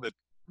even think of it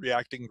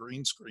reacting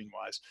green screen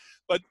wise.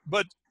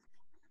 But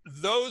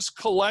those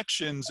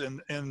collections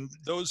and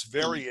those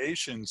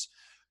variations,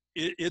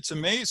 it's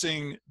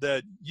amazing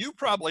that you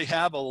probably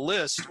have a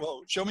list.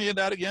 Well, show me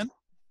that again.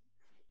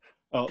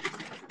 Oh,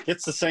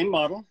 it's the same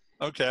model.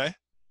 Okay.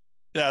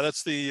 Yeah,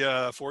 that's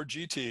the Ford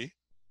GT.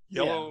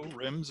 Yellow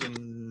rims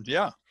and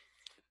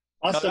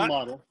Awesome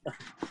model.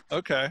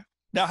 Okay.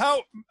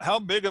 Now how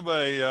big of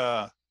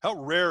how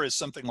rare is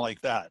something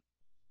like that?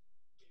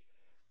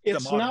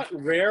 It's not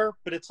rare,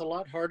 but it's a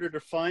lot harder to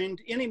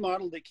find. Any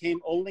model that came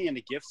only in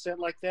a gift set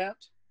like that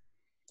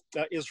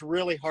is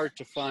really hard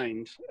to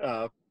find.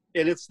 And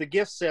it's the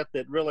gift set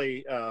that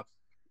really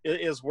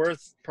is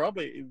worth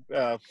probably,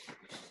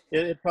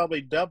 it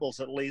probably doubles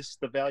at least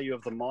the value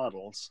of the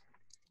models.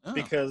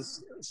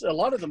 Because a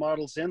lot of the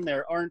models in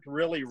there aren't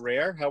really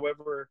rare.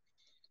 However,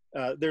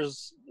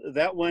 there's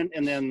that one,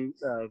 and then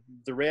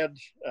the red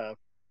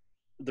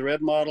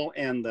model,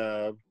 and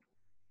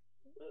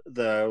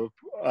the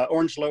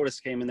Orange Lotus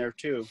came in there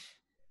too,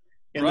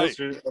 and those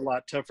are a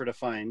lot tougher to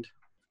find.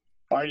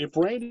 All right, if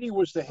Randy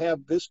was to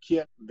have this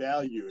kit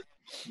valued,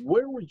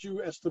 where would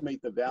you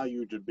estimate the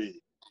value to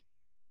be?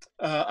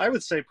 I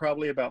would say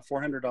probably about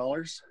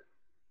 $400.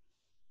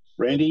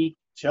 Randy,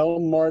 tell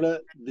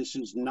Marta this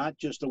is not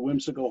just a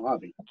whimsical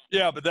hobby.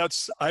 Yeah, but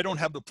I don't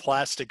have the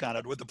plastic on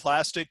it. Would the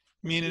plastic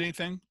mean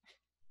anything?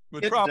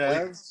 It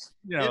does.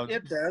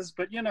 It does,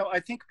 but I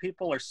think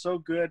people are so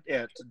good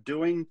at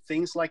doing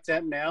things like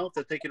that now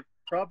that they could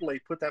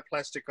probably put that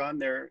plastic on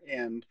there,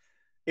 and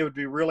it would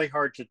be really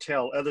hard to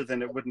tell, other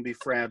than it wouldn't be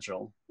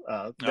fragile,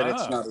 that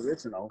it's not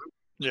original.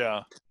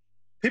 Yeah.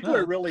 People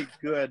are really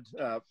good,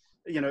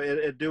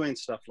 at doing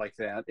stuff like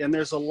that, and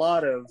there's a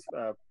lot of.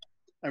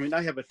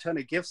 I have a ton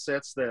of gift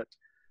sets that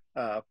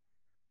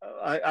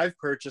I've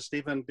purchased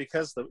even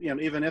because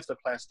even if the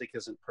plastic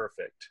isn't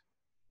perfect.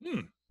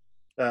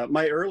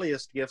 My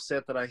earliest gift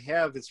set that I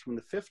have is from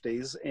the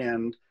 50s,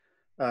 and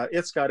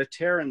it's got a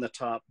tear in the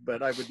top,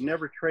 but I would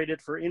never trade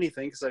it for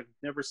anything because I've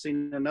never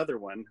seen another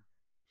one.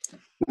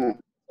 So.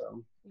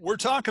 We're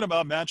talking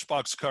about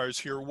Matchbox cars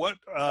here. What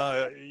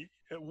are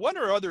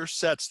other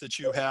sets that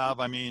you have?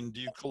 I mean, do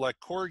you collect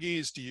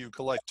corgis? Do you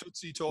collect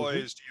Tootsie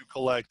Toys? Do you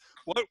collect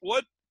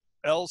what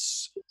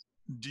else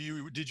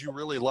did you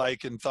really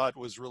like and thought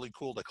was really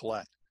cool to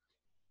collect?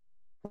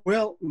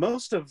 Well,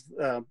 most of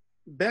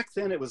back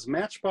then it was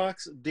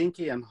Matchbox,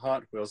 Dinky, and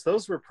Hot Wheels.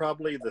 Those were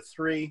probably the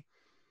three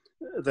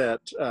that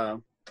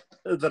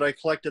I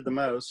collected the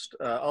most.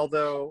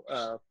 Although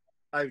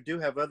I do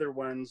have other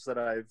ones that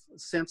I've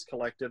since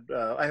collected.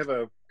 I have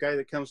a guy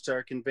that comes to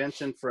our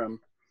convention from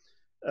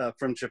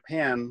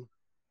Japan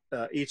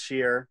each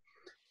year,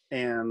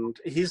 and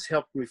he's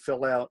helped me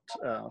fill out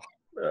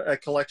a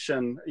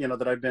collection,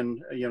 that I've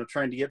been,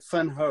 trying to get.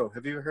 Fun Ho.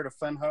 Have you ever heard of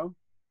Fun Ho?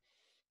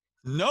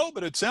 No,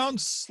 but it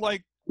sounds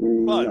like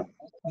No.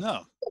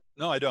 fun.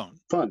 No, I don't.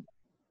 Fun.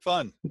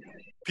 Fun.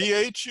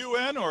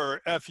 PHUN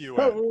or FUN?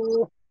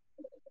 Oh.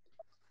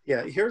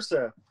 Yeah, here's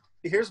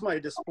my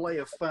display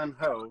of Fun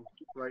Ho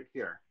right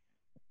here.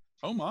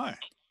 Oh my.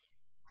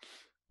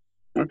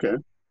 Okay.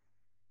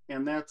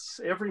 And that's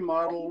every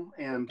model,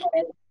 and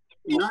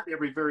not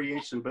every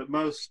variation, but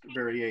most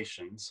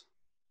variations.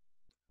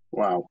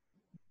 Wow.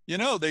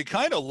 They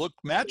kind of look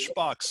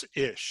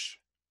Matchbox-ish.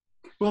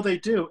 Well, they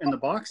do, and the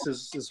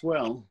boxes as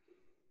well.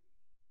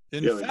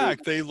 In Yeah,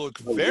 fact, they look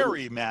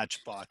very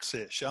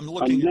Matchbox-ish. I'm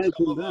looking at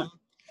some of them.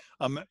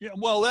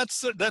 Well,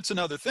 that's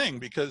another thing,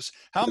 because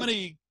how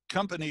many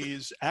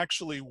companies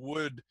actually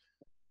would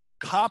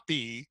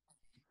copy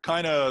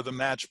kind of the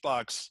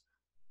Matchbox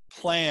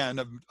plan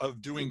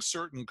of doing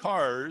certain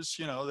cars?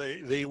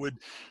 They would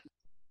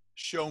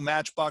show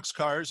Matchbox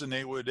cars and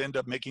they would end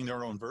up making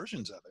their own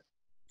versions of it.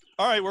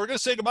 All right, we're going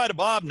to say goodbye to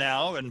Bob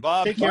now. And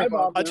Bob, I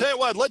tell you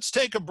what, let's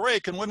take a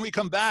break. And when we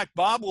come back,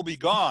 Bob will be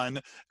gone,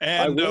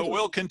 and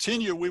we'll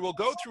continue. We will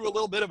go through a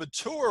little bit of a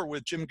tour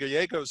with Jim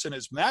Gallegos and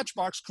his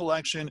Matchbox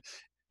collection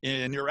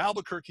near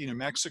Albuquerque, New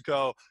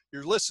Mexico.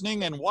 You're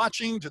listening and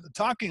watching to the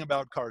Talking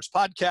About Cars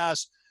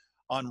podcast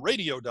on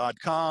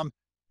radio.com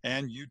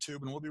and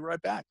YouTube, and we'll be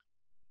right back.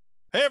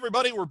 Hey,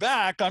 everybody, we're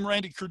back. I'm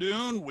Randy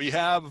Cardoon. We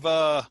have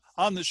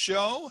on the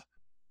show,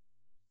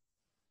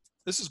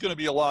 this is going to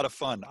be a lot of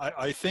fun.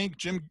 I think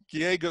Jim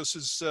Gallegos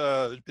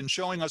has been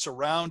showing us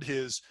around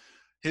his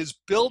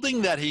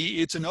building that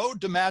it's an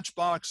ode to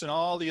Matchbox and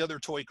all the other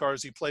toy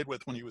cars he played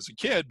with when he was a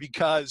kid,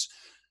 because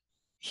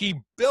he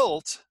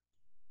built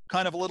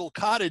kind of a little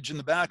cottage in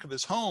the back of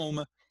his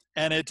home,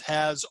 and it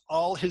has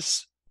all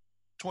his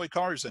toy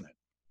cars in it.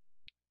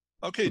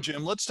 Okay,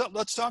 Jim, let's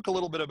talk a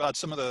little bit about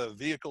some of the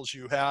vehicles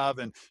you have,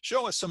 and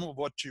show us some of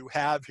what you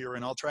have here,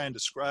 and I'll try and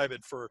describe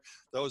it for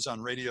those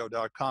on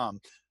radio.com.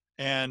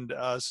 And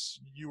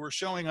you were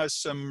showing us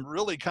some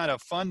really kind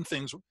of fun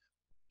things.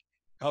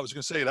 I was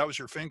going to say, that was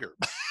your finger.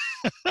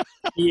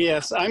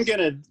 Yes, I'm going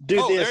to do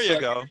this. Oh, there you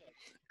go.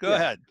 Go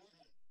ahead.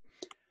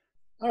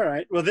 All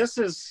right. Well, this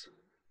is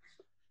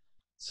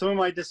some of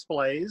my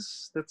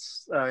displays.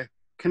 That's a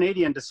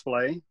Canadian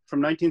display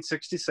from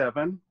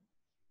 1967.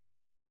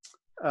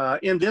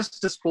 In this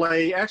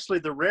display, actually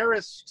the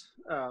rarest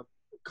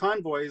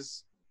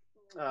convoys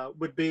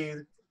would be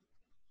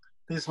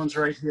these ones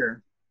right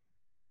here.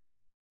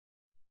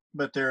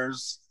 But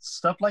there's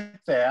stuff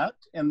like that.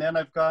 And then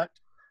I've got...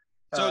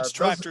 so it's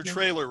tractor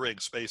trailer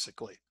rigs,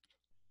 basically.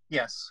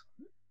 Yes.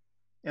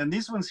 And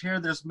these ones here,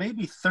 there's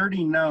maybe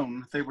 30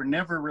 known. They were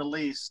never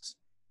released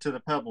to the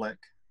public.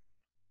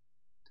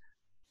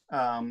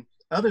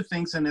 Other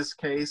things in this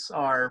case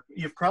are,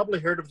 you've probably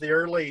heard of the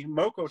early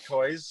Moco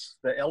toys,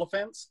 the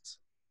elephants.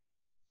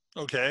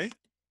 Okay.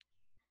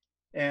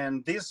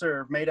 And these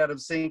are made out of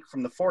zinc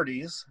from the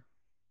 40s.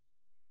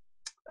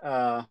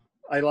 I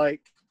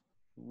like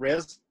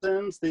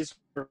resins. These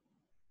are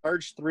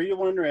large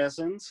 3-to-1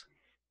 resins.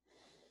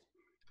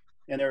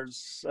 And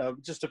there's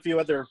just a few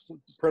other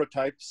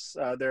prototypes.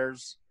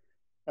 There's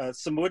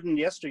some wooden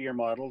yesteryear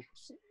models.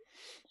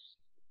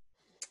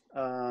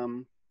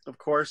 Of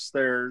course,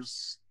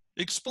 there's...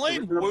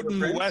 Explain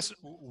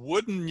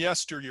wooden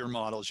yesteryear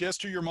models.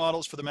 Yesteryear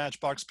models, for the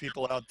Matchbox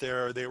people out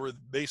there, they were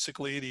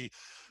basically the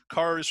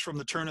cars from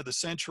the turn of the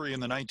century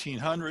in the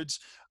 1900s,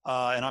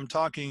 and I'm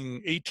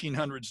talking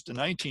 1800s to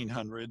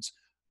 1900s,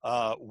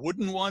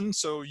 wooden ones.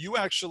 So you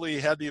actually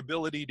had the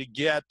ability to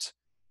get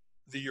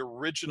the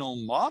original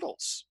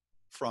models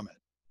from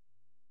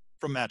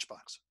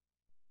Matchbox.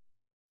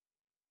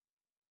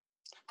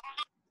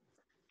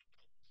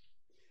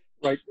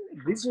 Right.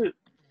 These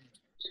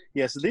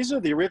are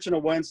the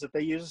original ones that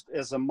they used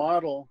as a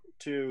model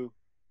to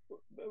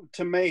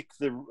make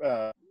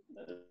the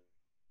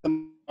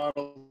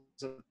models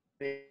that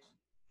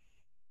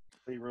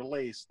they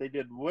released. They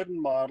did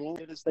wooden models.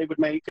 They would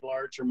make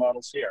larger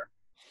models here.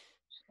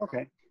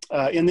 Okay.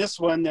 In this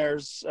one,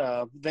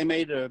 they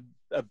made a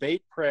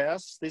bait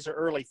press. These are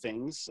early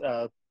things.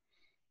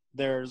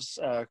 There's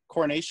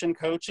coronation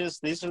coaches.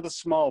 These are the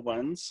small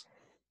ones.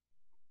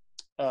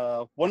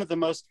 One of the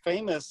most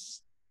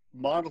famous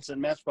models that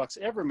Matchbox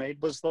ever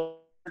made was the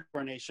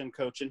coronation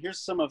coach, and here's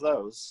some of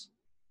those.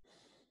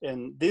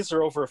 And these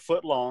are over 1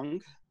 foot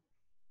long.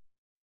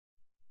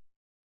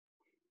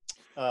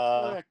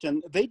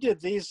 And they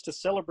did these to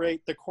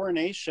celebrate the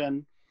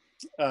coronation.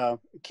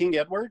 King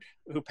Edward,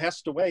 who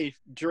passed away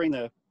during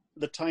the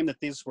time that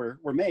these were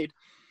made,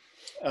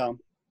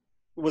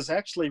 was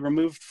actually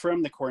removed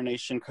from the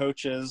coronation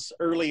coaches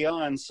early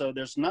on, so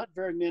there's not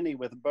very many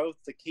with both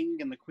the king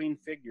and the queen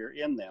figure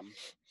in them.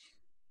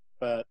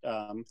 But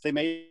they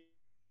made,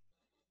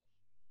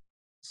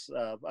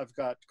 I've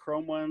got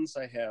chrome ones,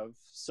 I have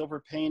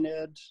silver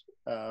painted,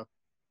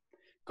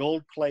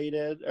 gold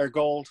plated, or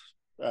gold,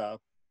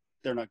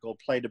 they're not gold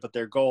plated, but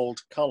they're gold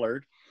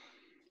colored,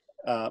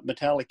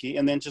 metallic-y,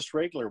 and then just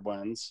regular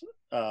ones.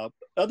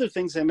 Other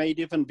things they made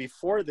even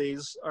before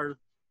these are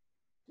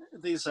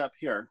these up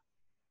here.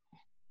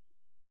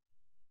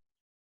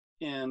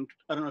 And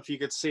I don't know if you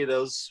could see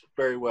those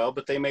very well,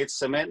 but they made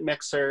cement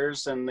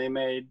mixers, and they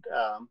made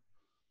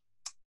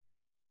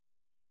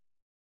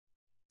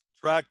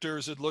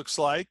tractors, it looks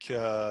like,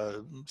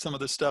 some of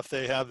the stuff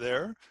they have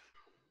there.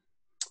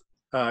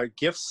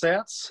 Gift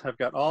sets. I've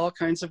got all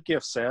kinds of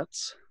gift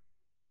sets.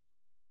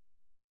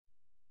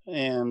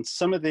 And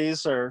some of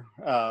these are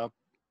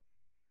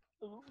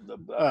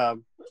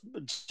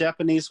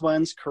Japanese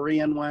ones,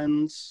 Korean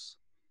ones.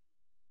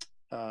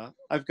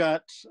 I've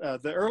got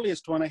the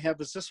earliest one I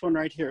have is this one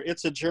right here.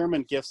 It's a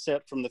German gift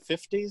set from the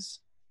 50s.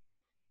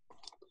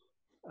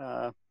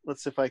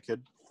 Let's see if I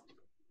could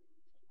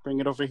bring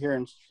it over here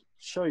and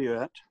show you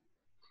it.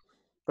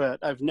 But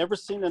I've never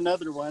seen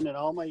another one in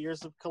all my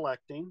years of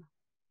collecting.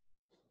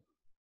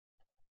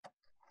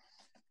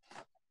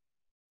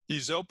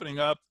 He's opening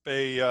up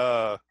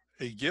a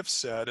gift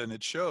set, and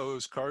it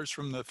shows cars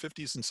from the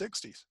 50s and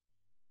 60s.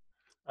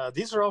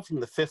 These are all from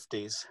the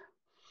 50s.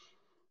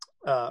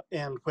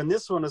 And when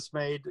this one was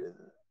made,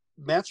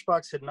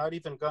 Matchbox had not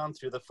even gone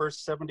through the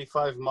first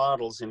 75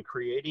 models in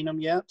creating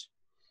them yet.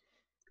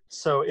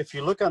 So if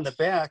you look on the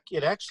back,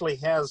 it actually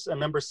has a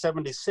number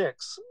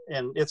 76,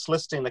 and it's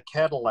listing the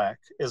Cadillac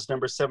as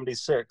number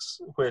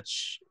 76,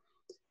 which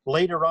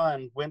later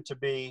on went to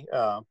be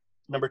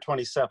number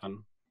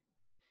 27.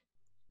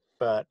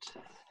 But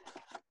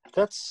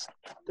that's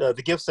the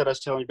gifts that I was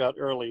telling you about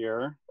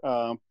earlier.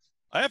 I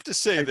have to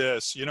say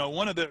this, you know,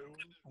 one of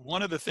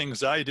the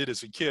things I did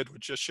as a kid,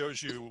 which just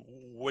shows you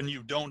when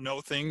you don't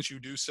know things, you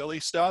do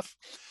silly stuff,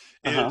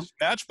 is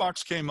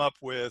Matchbox came up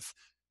with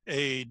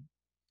a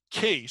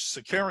case,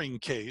 a carrying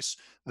case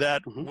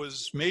that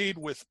was made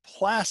with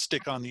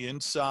plastic on the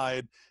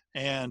inside.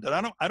 And I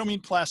don't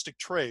mean plastic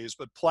trays,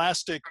 but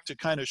plastic to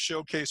kind of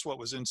showcase what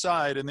was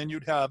inside. And then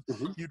you'd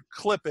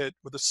clip it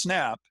with a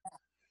snap.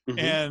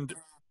 And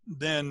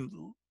then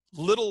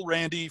little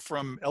Randy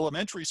from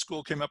elementary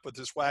school came up with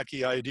this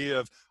wacky idea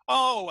of,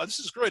 oh, this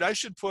is great. I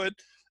should put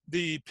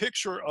the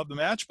picture of the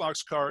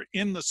Matchbox car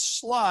in the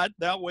slot.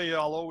 That way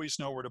I'll always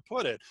know where to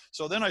put it.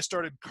 So then I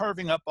started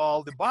carving up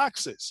all the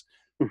boxes.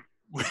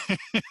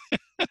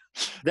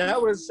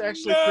 That was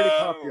actually pretty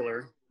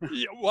popular.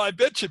 Yeah, well, I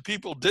bet you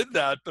people did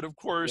that. But of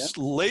course,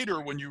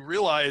 later when you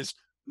realize,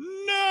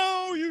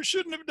 no, you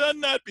shouldn't have done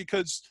that,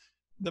 because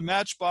the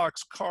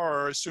Matchbox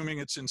car, assuming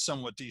it's in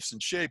somewhat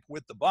decent shape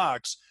with the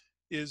box,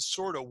 is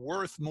sort of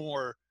worth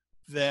more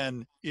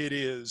than it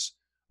is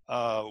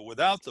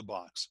without the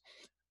box.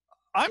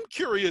 I'm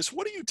curious,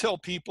 what do you tell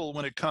people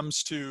when it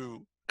comes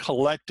to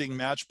collecting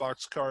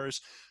Matchbox cars?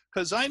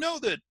 Because I know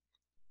that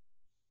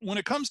when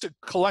it comes to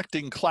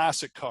collecting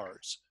classic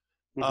cars,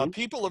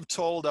 people have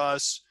told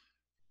us,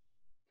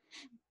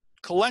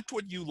 collect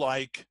what you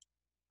like,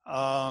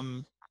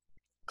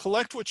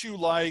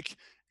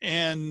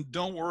 and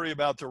don't worry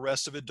about the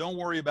rest of it. Don't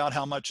worry about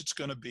how much it's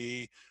going to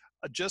be.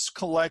 Just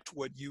collect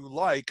what you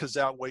like, because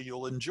that way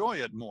you'll enjoy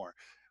it more.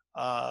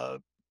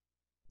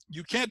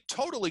 You can't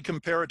totally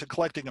compare it to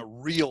collecting a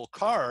real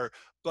car,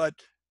 but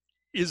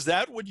is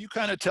that what you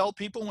kind of tell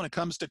people when it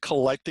comes to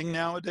collecting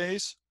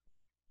nowadays?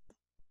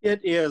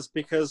 It is,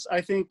 because I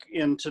think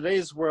in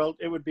today's world,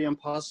 it would be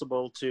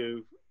impossible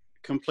to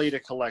complete a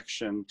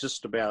collection,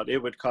 just about. It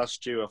would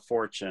cost you a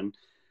fortune.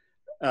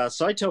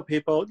 So I tell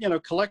people, you know,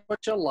 collect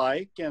what you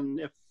like, and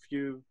if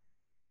you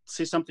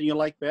see something you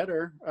like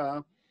better,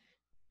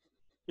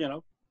 you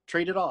know,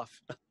 trade it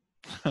off.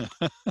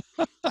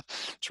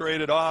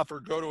 Trade it off, or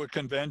go to a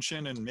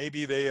convention and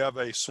maybe they have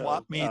a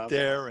swap meet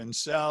there and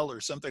sell, or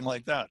something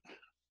like that.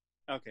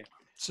 Okay.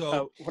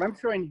 So what I'm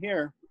showing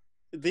here,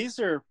 these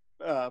are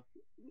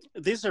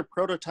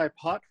prototype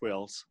Hot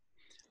Wheels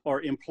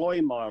or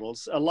employee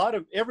models.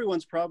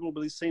 Everyone's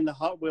probably seen the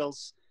Hot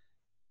Wheels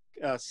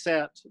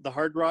set, the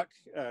Hard Rock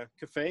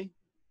Cafe,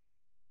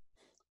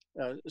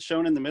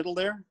 shown in the middle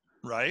there.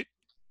 Right.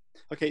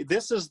 Okay,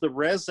 this is the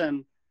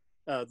resin.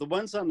 The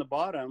ones on the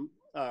bottom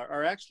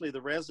are actually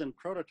the resin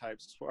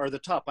prototypes, or the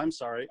top, I'm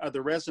sorry, are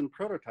the resin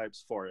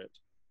prototypes for it.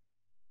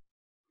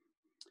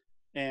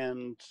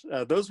 And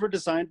those were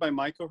designed by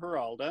Michael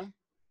Heralda.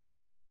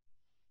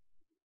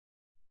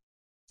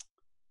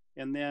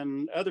 And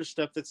then other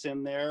stuff that's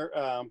in there.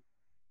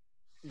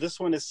 This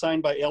one is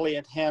signed by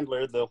Elliot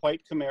Handler, the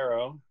white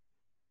Camaro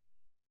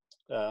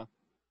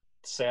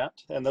set,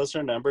 and those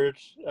are numbered.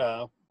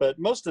 But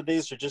most of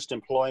these are just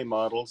employee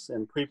models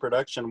and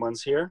pre-production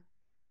ones here.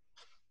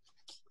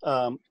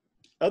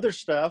 Other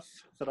stuff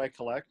that I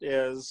collect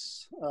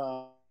is,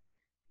 well,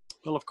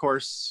 of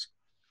course,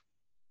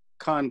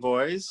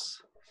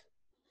 convoys,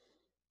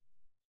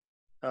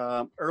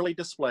 early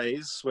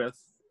displays with,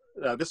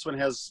 this one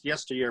has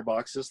yesteryear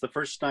boxes, the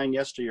first 9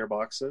 yesteryear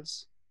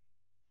boxes.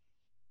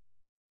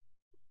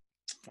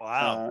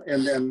 Wow.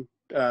 And then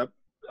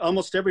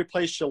almost every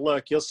place you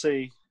look, you'll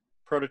see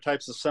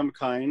prototypes of some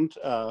kind.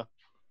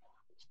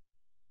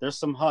 There's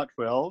some Hot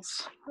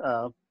Wheels,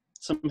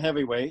 some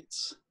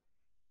heavyweights.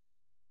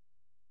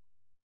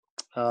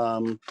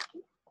 Hot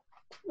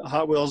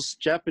Wheels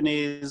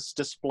Japanese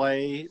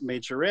display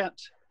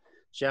majorette.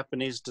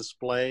 Japanese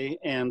display,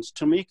 and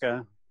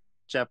Tomica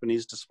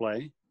Japanese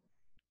display.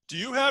 Do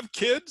you have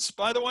kids,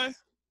 by the way?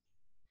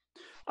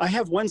 I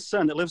have one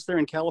son that lives there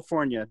in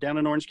California, down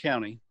in Orange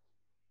County.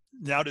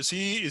 Now, is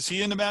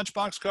he into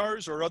Matchbox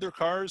cars or other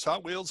cars,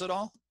 Hot Wheels at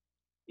all?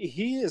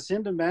 He is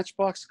into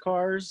Matchbox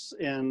cars,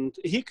 and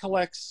he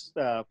collects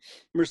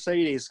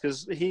Mercedes,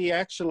 because he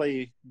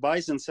actually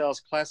buys and sells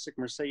classic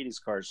Mercedes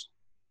cars.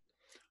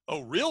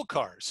 Oh, real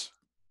cars.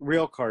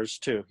 Real cars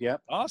too.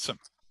 Yep. Awesome.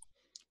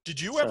 Did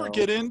you ever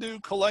get into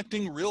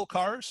collecting real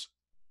cars?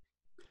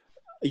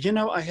 You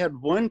know, I had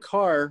one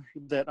car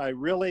that I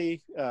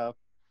really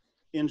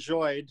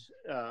enjoyed,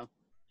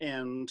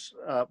 and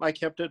I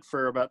kept it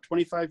for about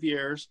 25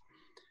 years,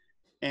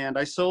 and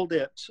I sold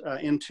it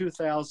in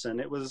 2000.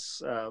 It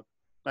was,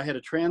 I had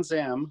a Trans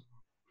Am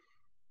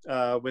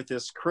with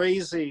this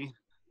crazy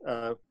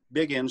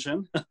big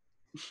engine.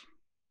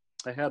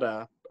 I had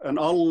an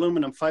all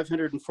aluminum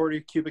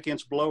 540 cubic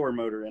inch blower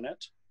motor in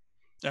it.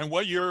 And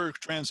what year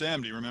Trans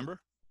Am, do you remember?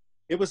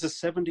 It was a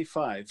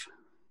 75.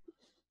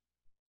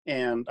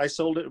 And I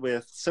sold it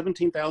with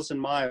 17,000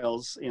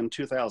 miles in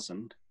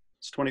 2000.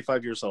 It's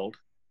 25 years old.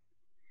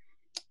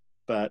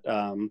 But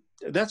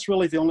that's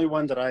really the only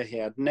one that I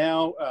had.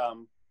 Now,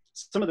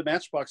 some of the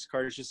Matchbox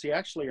cars you see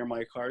actually are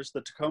my cars.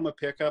 The Tacoma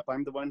pickup,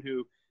 I'm the one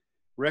who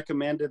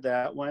recommended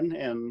that one.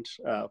 And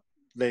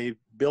they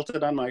built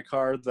it on my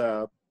car.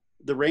 The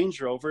Range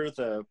Rover,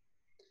 the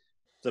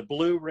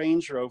blue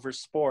Range Rover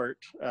Sport,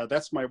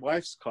 that's my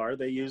wife's car.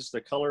 They used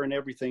the color and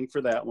everything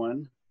for that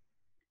one.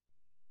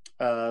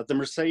 The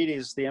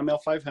Mercedes, the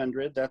ML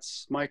 500,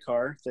 that's my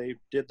car. They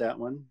did that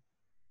one.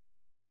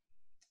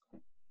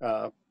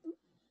 Now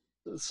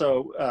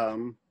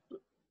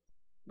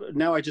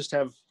I just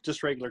have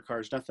just regular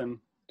cars, nothing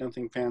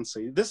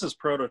fancy. This is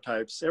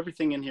prototypes.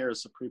 Everything in here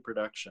is a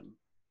pre-production.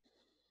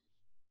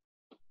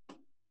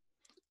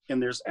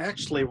 And there's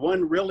actually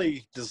one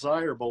really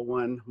desirable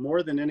one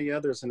more than any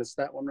others, and it's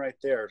that one right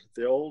there,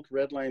 the old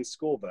Red Line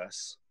school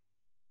bus.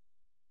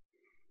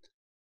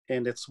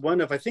 And it's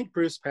one of, I think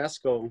Bruce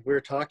Pascoe, we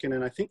were talking,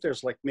 and I think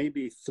there's like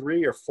maybe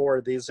 3 or 4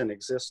 of these in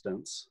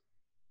existence.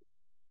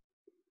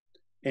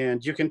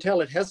 And you can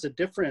tell it has a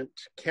different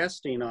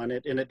casting on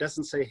it, and it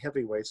doesn't say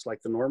heavyweights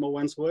like the normal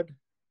ones would.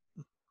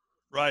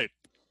 Right.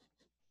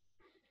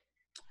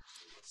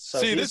 So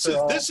see, this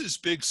is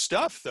big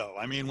stuff, though.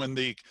 I mean, when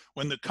the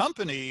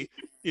company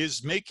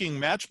is making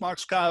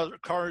Matchbox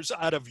cars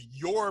out of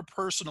your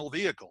personal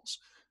vehicles,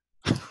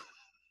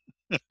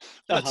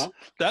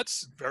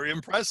 that's very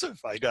impressive.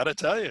 I got to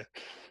tell you.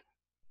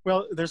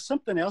 Well, there's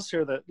something else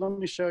here that, let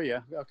me show you.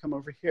 I'll come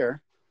over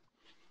here.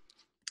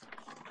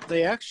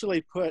 They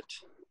actually put,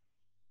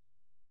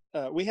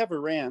 we have a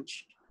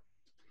ranch,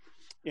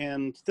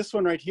 and this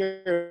one right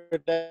here,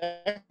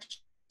 that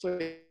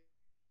actually.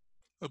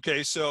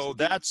 Okay, so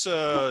that's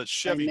a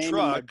Chevy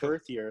truck. My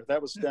birth year.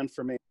 That was done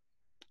for me.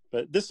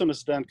 But this one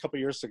was done a couple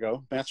years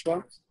ago.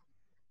 Matchbox.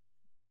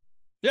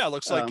 Yeah,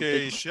 looks like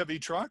a Chevy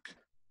truck.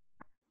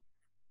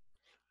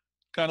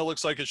 Kind of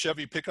looks like a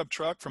Chevy pickup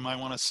truck from, I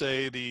want to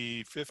say,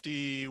 the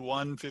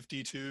 51,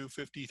 52,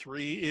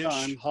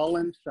 53-ish.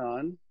 Holland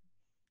Sean.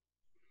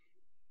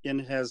 And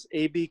it has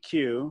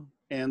ABQ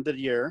and the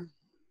year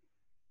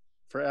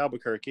for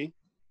Albuquerque.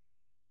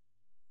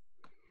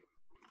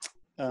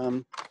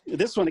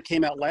 This one, it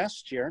came out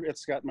last year.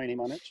 It's got my name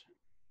on it.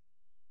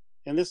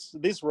 And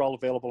these were all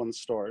available in the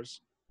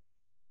stores.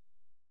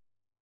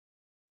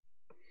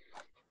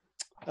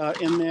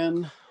 And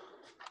then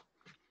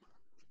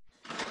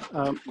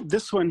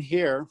this one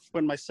here,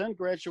 when my son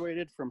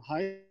graduated from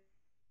high,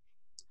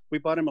 we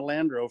bought him a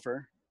Land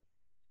Rover.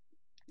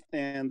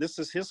 And this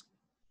is his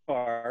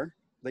car.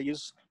 They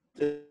use,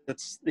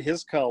 it's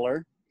his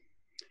color.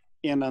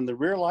 And on the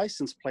rear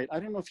license plate, I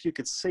don't know if you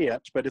could see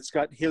it, but it's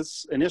got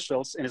his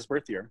initials and his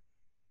birth year.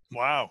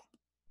 Wow.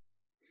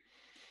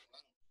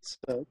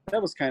 So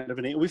that was kind of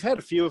neat. We've had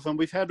a few of them.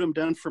 We've had them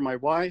done for my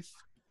wife.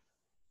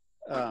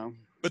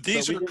 But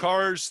these are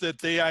cars that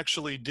they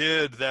actually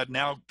did that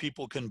now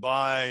people can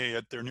buy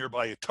at their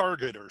nearby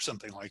Target or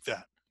something like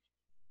that.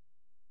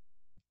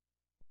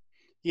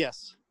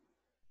 Yes.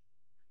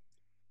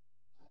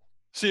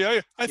 See,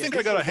 I think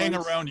I got to hang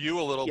around you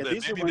a little bit.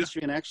 These are ones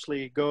you can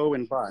actually go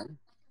and buy.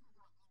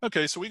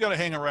 Okay, so we got to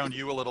hang around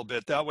you a little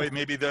bit. That way,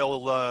 maybe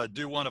they'll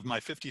do one of my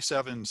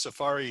 '57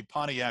 Safari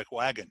Pontiac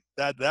wagon.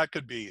 That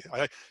could be.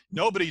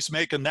 Nobody's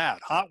making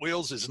that. Hot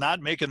Wheels is not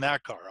making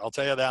that car. I'll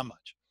tell you that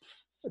much.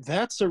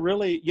 That's a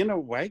really,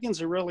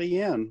 wagons are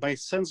really in. My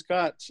son's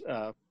got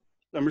a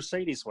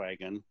Mercedes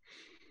wagon,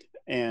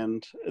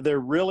 and they're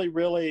really,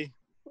 really,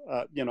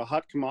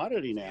 hot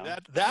commodity now.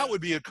 That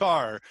would be a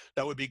car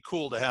that would be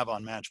cool to have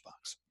on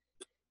Matchbox.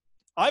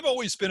 I've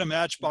always been a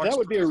Matchbox. That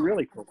would be a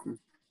really cool one.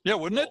 Yeah,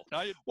 wouldn't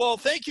it? Well,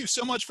 thank you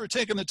so much for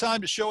taking the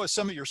time to show us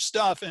some of your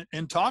stuff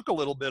and talk a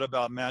little bit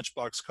about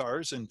Matchbox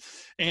cars and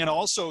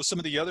also some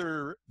of the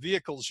other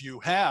vehicles you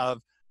have.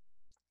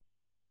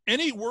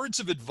 Any words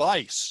of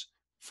advice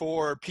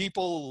for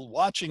people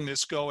watching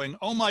this going,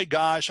 oh my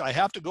gosh, I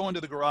have to go into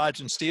the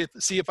garage and see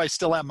if I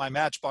still have my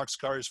Matchbox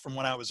cars from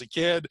when I was a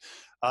kid.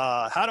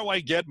 How do I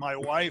get my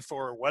wife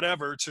or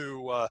whatever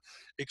to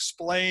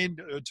explain,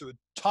 to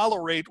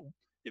tolerate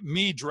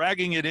me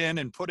dragging it in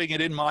and putting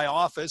it in my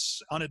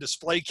office on a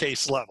display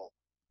case level?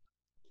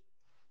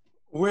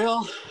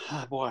 Well,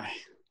 oh boy,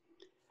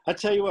 I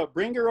tell you what,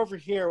 bring her over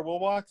here. We'll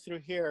walk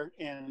through here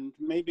and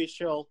maybe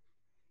she'll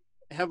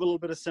have a little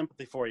bit of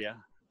sympathy for you.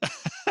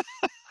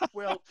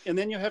 Well, and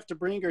then you have to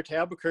bring her to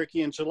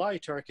Albuquerque in July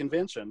to our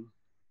convention.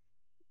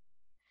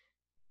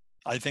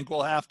 I think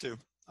we'll have to.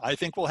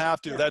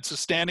 Yeah. That's a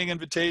standing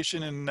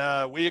invitation,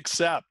 and we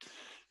accept.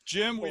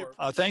 Jim,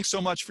 thanks so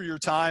much for your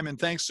time, and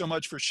thanks so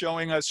much for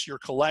showing us your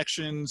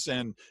collections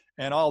and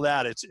all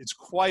that. It's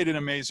quite an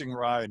amazing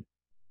ride.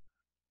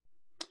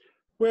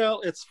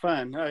 Well, it's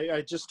fun.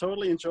 I just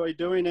totally enjoy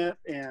doing it,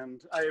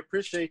 and I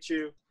appreciate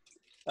you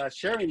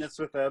sharing this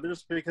with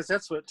others, because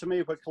that's what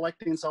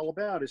collecting is all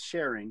about, is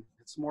sharing.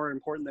 It's more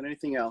important than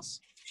anything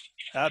else.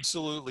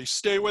 Absolutely.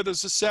 Stay with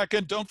us a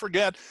second. Don't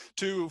forget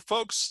to,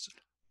 folks,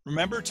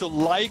 remember to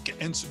like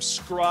and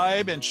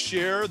subscribe and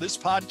share this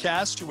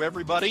podcast to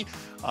everybody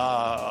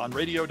on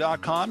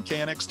radio.com,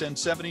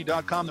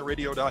 knx1070.com, the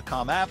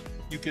radio.com app.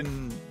 You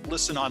can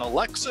listen on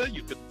Alexa.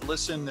 You could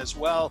listen as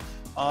well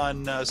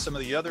on some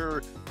of the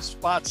other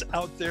spots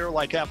out there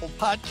like Apple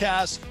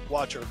Podcasts.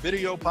 Watch our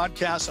video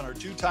podcasts on our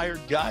Two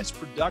Tired Guys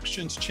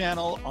Productions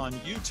channel on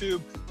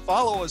YouTube.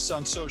 Follow us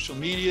on social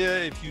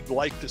media if you'd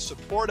like to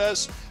support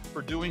us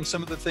for doing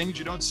some of the things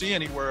you don't see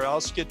anywhere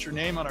else. Get your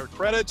name on our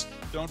credits.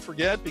 Don't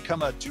forget,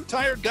 become a Two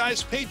Tired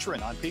Guys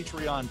patron on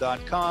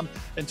patreon.com.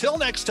 Until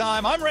next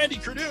time, I'm Randy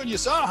Cardoon. You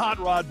saw Hot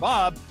Rod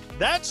Bob.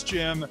 That's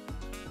Jim.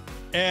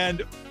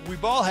 And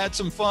we've all had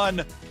some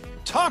fun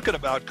talking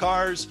about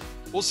cars.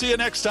 We'll see you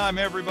next time,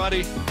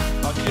 everybody.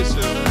 Talk to you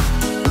soon.